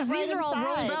little bit, because these are all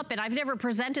inside. rolled up, and I've never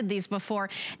presented these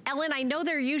before. Ellen, I know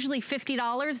they're usually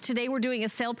 $50. Today we're doing a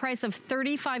sale price of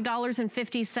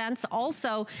 $35.50.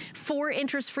 Also, 4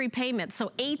 interest-free payments,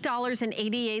 so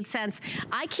 $8.88.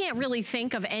 I can't really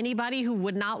think of anybody who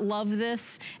would not love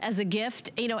this as a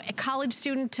gift. You know, a college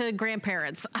student to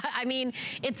grandparents. I mean,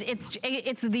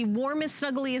 it's the warmest,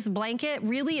 snuggliest blanket.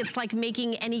 Really, it's like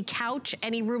making any couch,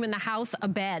 any room in the house a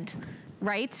bed.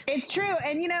 Right? It's true.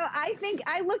 And, you know,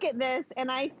 I look at this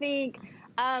and I think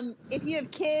if you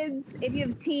have kids, if you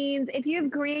have teens, if you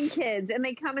have grandkids and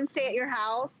they come and stay at your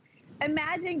house,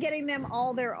 imagine getting them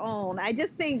all their own. I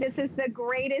just think this is the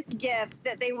greatest gift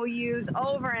that they will use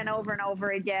over and over and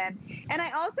over again. And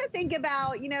I also think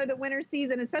about, you know, the winter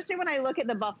season, especially when I look at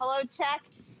the buffalo check.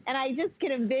 And I just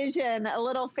can envision a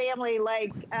little family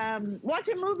like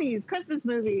watching movies, Christmas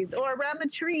movies, or around the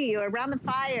tree or around the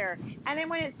fire. And then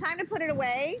when it's time to put it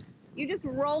away, you just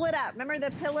roll it up. Remember,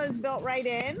 the pillow's built right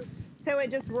in, so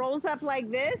it just rolls up like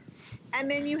this. And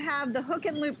then you have the hook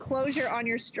and loop closure on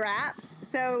your straps.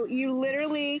 So you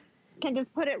literally can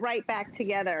just put it right back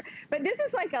together. But this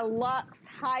is like a luxe,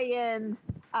 high-end,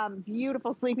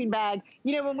 beautiful sleeping bag.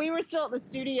 You know, when we were still at the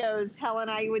studios, Helen,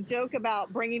 I would joke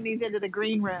about bringing these into the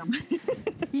green room.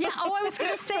 Yeah, oh, I was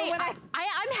gonna say,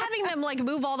 I'm having them like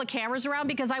move all the cameras around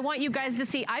because I want you guys to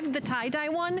see, I have the tie-dye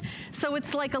one, so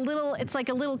it's like a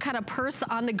little kind of purse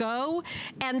on the go.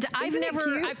 And I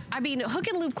mean, hook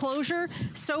and loop closure,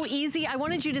 so easy. I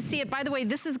wanted you to see it. By the way,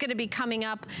 this is gonna be coming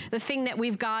up. The thing that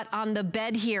we've got on the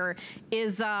bed here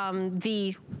is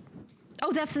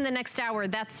oh, that's in the next hour.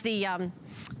 That's the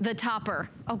topper.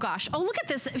 Oh gosh. Oh, look at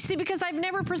this. See, because I've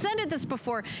never presented this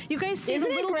before. You guys see the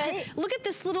little, look at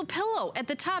this little pillow at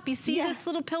the top. You see this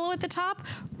little pillow at the top?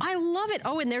 I love it.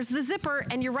 Oh, and there's the zipper.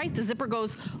 And you're right, the zipper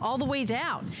goes all the way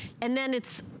down. And then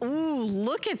it's, ooh,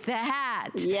 look at that.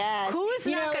 Yes. Who is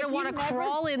not gonna wanna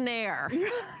crawl in there?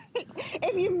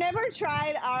 If you've never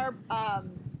tried our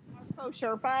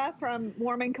Sherpa from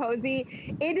Warm and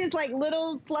Cozy, it is like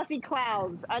little fluffy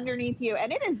clouds underneath you,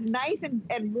 and it is nice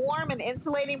and warm and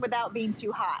insulating without being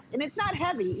too hot, and it's not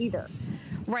heavy either.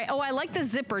 Right. Oh, I like the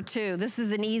zipper too. This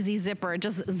is an easy zipper. It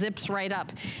just zips right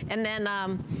up. And then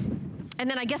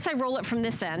I guess I roll it from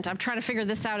this end. I'm trying to figure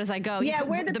this out as I go. Yeah,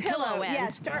 where the pillow end. Yeah,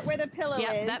 start where the pillow is.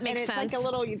 Yeah, that makes sense. It's like a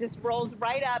little, you just rolls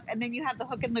right up, and then you have the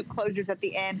hook and loop closures at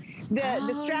the end.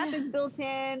 The strap is built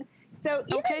in. So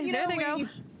even, you know, there they go.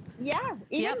 Yeah,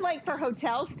 even like for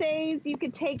hotel stays, you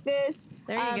could take this.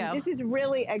 There you go. This is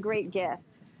really a great gift.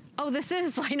 Oh, this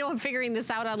is, I know I'm figuring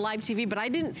this out on live TV, but I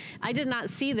did not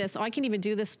see this. Oh, I can even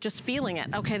do this just feeling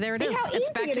it. Okay, there it is. It's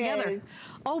back together.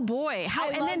 Oh boy.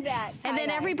 I love that. And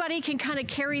then everybody can kind of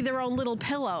carry their own little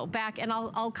pillow back, and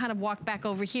I'll kind of walk back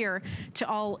over here to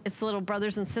all its little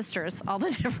brothers and sisters, all the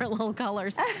different little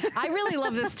colors. I really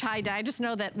love this tie-dye. I just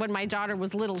know that when my daughter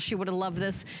was little, she would have loved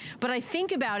this. But I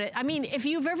think about it, I mean, if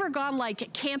you've ever gone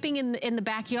like camping in the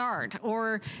backyard,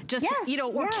 or just, you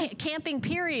know, or camping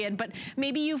period, but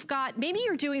maybe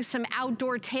you're doing some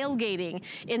outdoor tailgating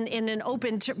in an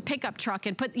open pickup truck,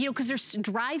 and put, you know, because there's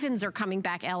drive-ins are coming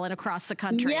back, Ellen, across the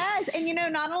country. Yes, and you know,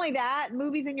 not only that,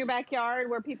 movies in your backyard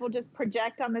where people just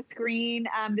project on the screen.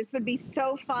 This would be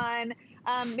so fun.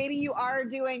 Maybe you are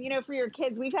doing, you know, for your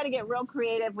kids, we've had to get real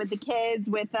creative with the kids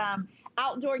with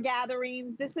outdoor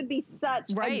gatherings. This would be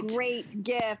such a great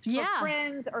gift for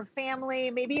friends or family.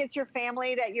 Maybe it's your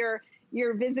family that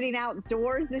you're visiting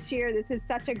outdoors this year. This is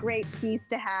such a great piece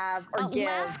to have or give.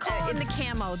 Last call in the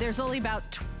camo. There's only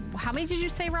about, how many did you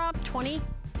say, Rob? 20?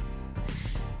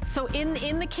 So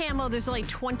in the camo, there's only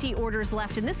 20 orders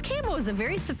left. And this camo is a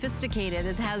very sophisticated.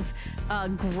 It has,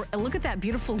 look at that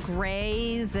beautiful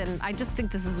grays. And I just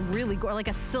think this is really like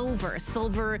a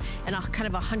silver and a kind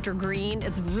of a hunter green.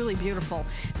 It's really beautiful.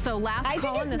 So last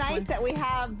call on this one. I think it's nice that we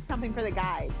have something for the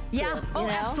guys. Yeah, too, oh,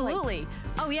 absolutely. Like,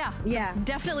 oh yeah. Yeah.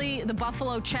 Definitely the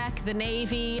buffalo check, the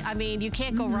navy. I mean, you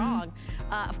can't go wrong.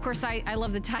 Of course, I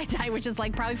love the tie-dye, which is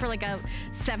like probably for like a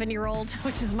 7-year-old,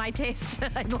 which is my taste.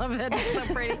 I love it. It's so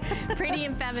pretty. Pretty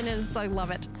and feminine, so I love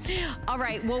it. All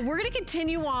right, well, we're gonna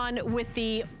continue on with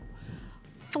the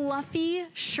Fluffy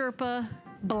Sherpa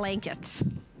blanket.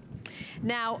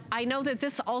 Now, I know that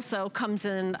this also comes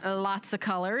in lots of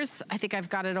colors. I think I've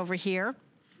got it over here.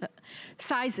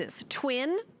 Sizes,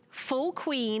 twin, full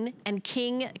queen, and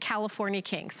king, California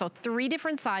king. So 3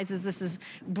 different sizes. This is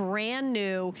brand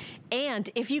new. And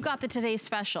if you got the Today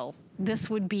Special, this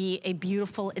would be a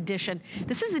beautiful addition.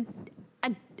 This is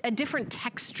a different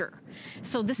texture.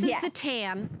 So this is the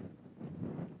tan.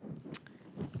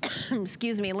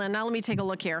 Excuse me, Lynn, now let me take a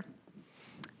look here.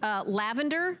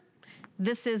 Lavender,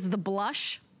 this is the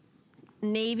blush,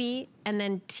 navy, and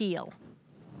then teal.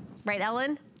 Right,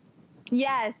 Ellen?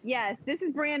 Yes, yes, this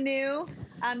is brand new.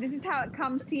 This is how it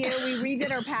comes to you. We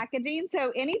redid our packaging.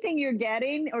 So anything you're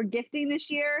getting or gifting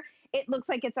this year, it looks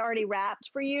like it's already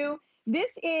wrapped for you. This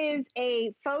is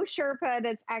a faux Sherpa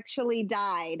that's actually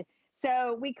dyed.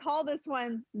 So we call this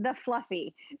one the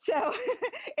Fluffy. So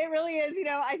it really is, you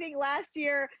know, I think last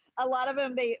year, a lot of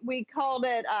them, we called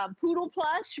it poodle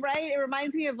plush, right? It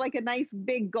reminds me of like a nice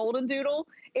big golden doodle.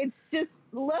 It's just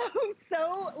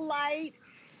so light.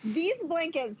 These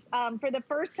blankets, for the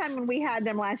first time when we had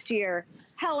them last year,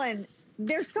 Helen,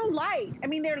 they're so light. I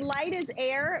mean, they're light as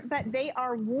air, but they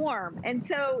are warm. And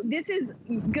so this is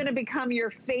going to become your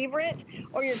favorite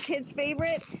or your kid's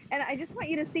favorite. And I just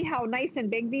want you to see how nice and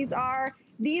big these are.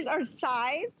 These are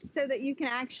sized so that you can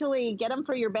actually get them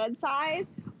for your bed size.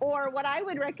 Or what I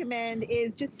would recommend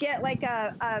is just get like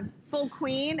a full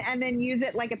queen and then use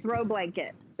it like a throw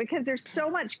blanket, because there's so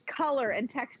much color and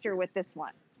texture with this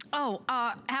one. Oh,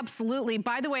 absolutely.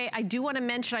 By the way, I do want to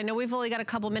mention, I know we've only got a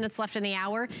couple minutes left in the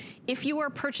hour. If you are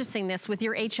purchasing this with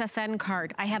your HSN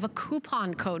card, I have a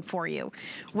coupon code for you.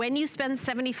 When you spend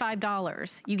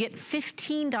 $75, you get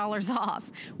 $15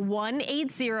 off,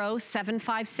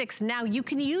 180-756. Now, you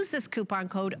can use this coupon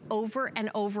code over and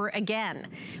over again.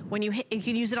 When you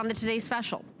can use it on the Today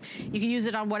Special. You can use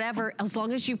it on whatever, as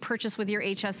long as you purchase with your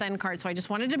HSN card. So I just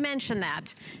wanted to mention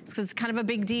that, because it's kind of a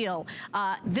big deal.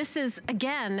 This is,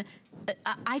 again,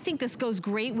 I think this goes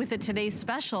great with the Today's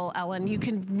Special, Ellen. You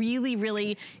can really,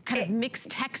 really kind of mix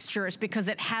textures because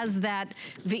it has that,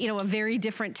 you know, a very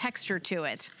different texture to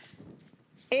it.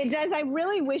 It does. I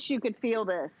really wish you could feel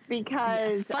this,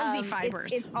 because fuzzy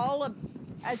fibers. It's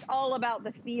all about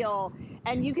the feel.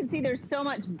 And you can see there's so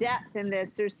much depth in this.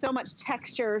 There's so much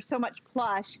texture, so much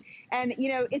plush. And,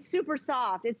 you know, it's super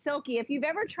soft. It's silky. If you've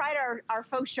ever tried our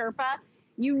faux Sherpa,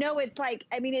 you know, it's like,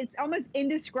 I mean, it's almost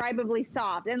indescribably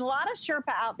soft. And a lot of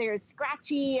Sherpa out there is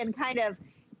scratchy and kind of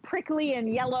prickly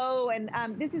and yellow. And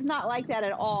this is not like that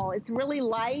at all. It's really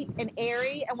light and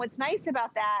airy. And what's nice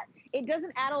about that, it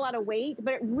doesn't add a lot of weight,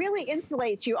 but it really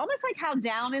insulates you, almost like how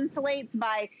down insulates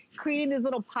by creating these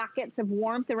little pockets of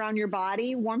warmth around your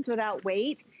body, warmth without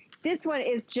weight. This one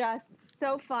is just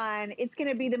so fun. It's going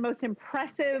to be the most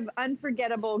impressive,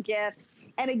 unforgettable gift.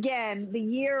 And again, the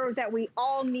year that we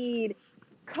all need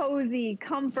cozy,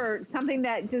 comfort, something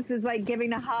that just is like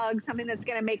giving a hug, something that's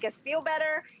going to make us feel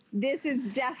better. This is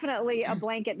definitely a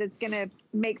blanket that's going to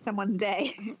make someone's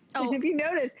day. Oh. If you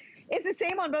notice, it's the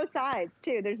same on both sides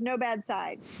too. There's no bad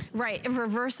side. Right,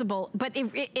 reversible, but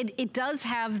it does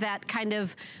have that kind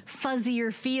of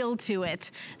fuzzier feel to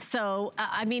it. So,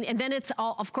 I mean, and then it's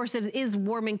all, of course it is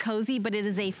warm and cozy, but it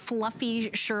is a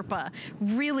fluffy Sherpa.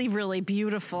 Really, really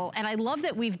beautiful. And I love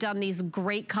that we've done these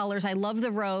great colors. I love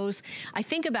the rose. I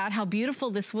think about how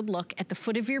beautiful this would look at the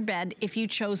foot of your bed if you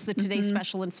chose the Today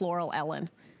Special in floral, Ellen.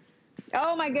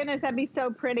 Oh my goodness, that'd be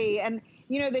so pretty. And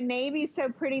you know, the navy's so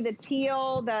pretty, the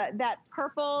teal, that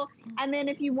purple. And then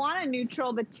if you want a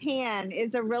neutral, the tan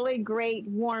is a really great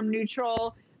warm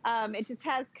neutral. It just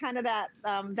has kind of that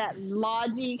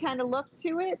lodgy kind of look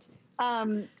to it.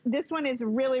 This one is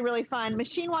really, really fun.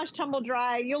 Machine wash, tumble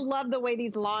dry. You'll love the way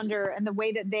these launder and the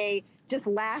way that they just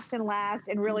last and last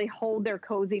and really hold their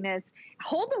coziness.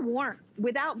 Hold the warmth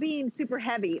without being super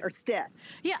heavy or stiff.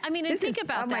 Yeah, I mean, and think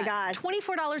about that. Oh my gosh.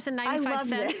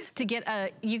 $24.95 to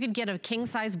get you could get a king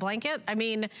size blanket. I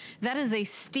mean, that is a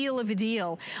steal of a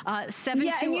deal. 720.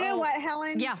 Yeah, and you know what,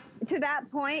 Helen? Yeah. To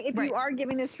that point, if you are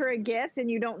giving this for a gift and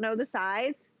you don't know the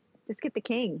size, just get the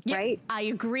king, right? I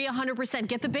agree 100%.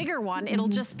 Get the bigger one. It'll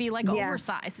just be like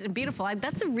oversized and beautiful.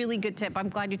 That's a really good tip. I'm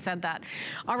glad you said that.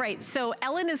 All right, so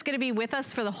Ellen is gonna be with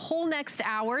us for the whole next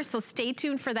hour, so stay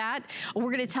tuned for that.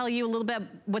 We're gonna tell you a little bit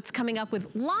what's coming up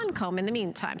with Lancome in the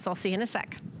meantime, so I'll see you in a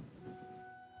sec.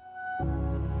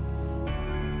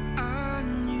 I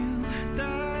knew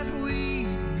that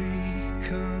we'd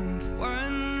become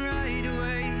one right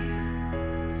away.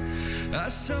 I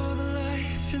saw the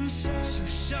life inside, so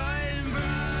shine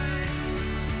bright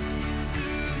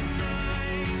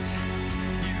tonight.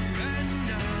 You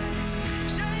and I,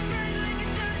 shine bright like a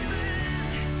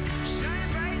diamond, shine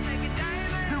bright like a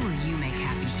diamond. Who will you make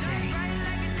happy today?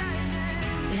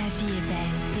 La vie est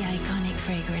belle, the iconic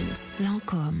fragrance,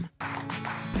 Lancome.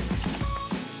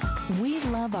 We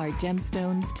love our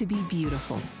gemstones to be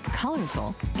beautiful,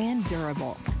 colorful, and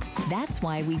durable. That's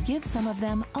why we give some of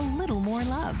them a little more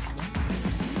love.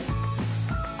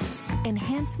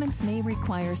 Enhancements may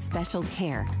require special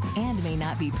care and may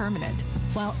not be permanent,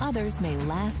 while others may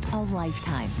last a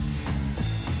lifetime.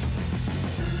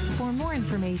 For more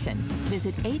information,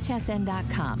 visit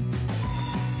hsn.com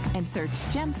and search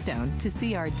gemstone to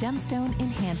see our gemstone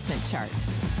enhancement chart.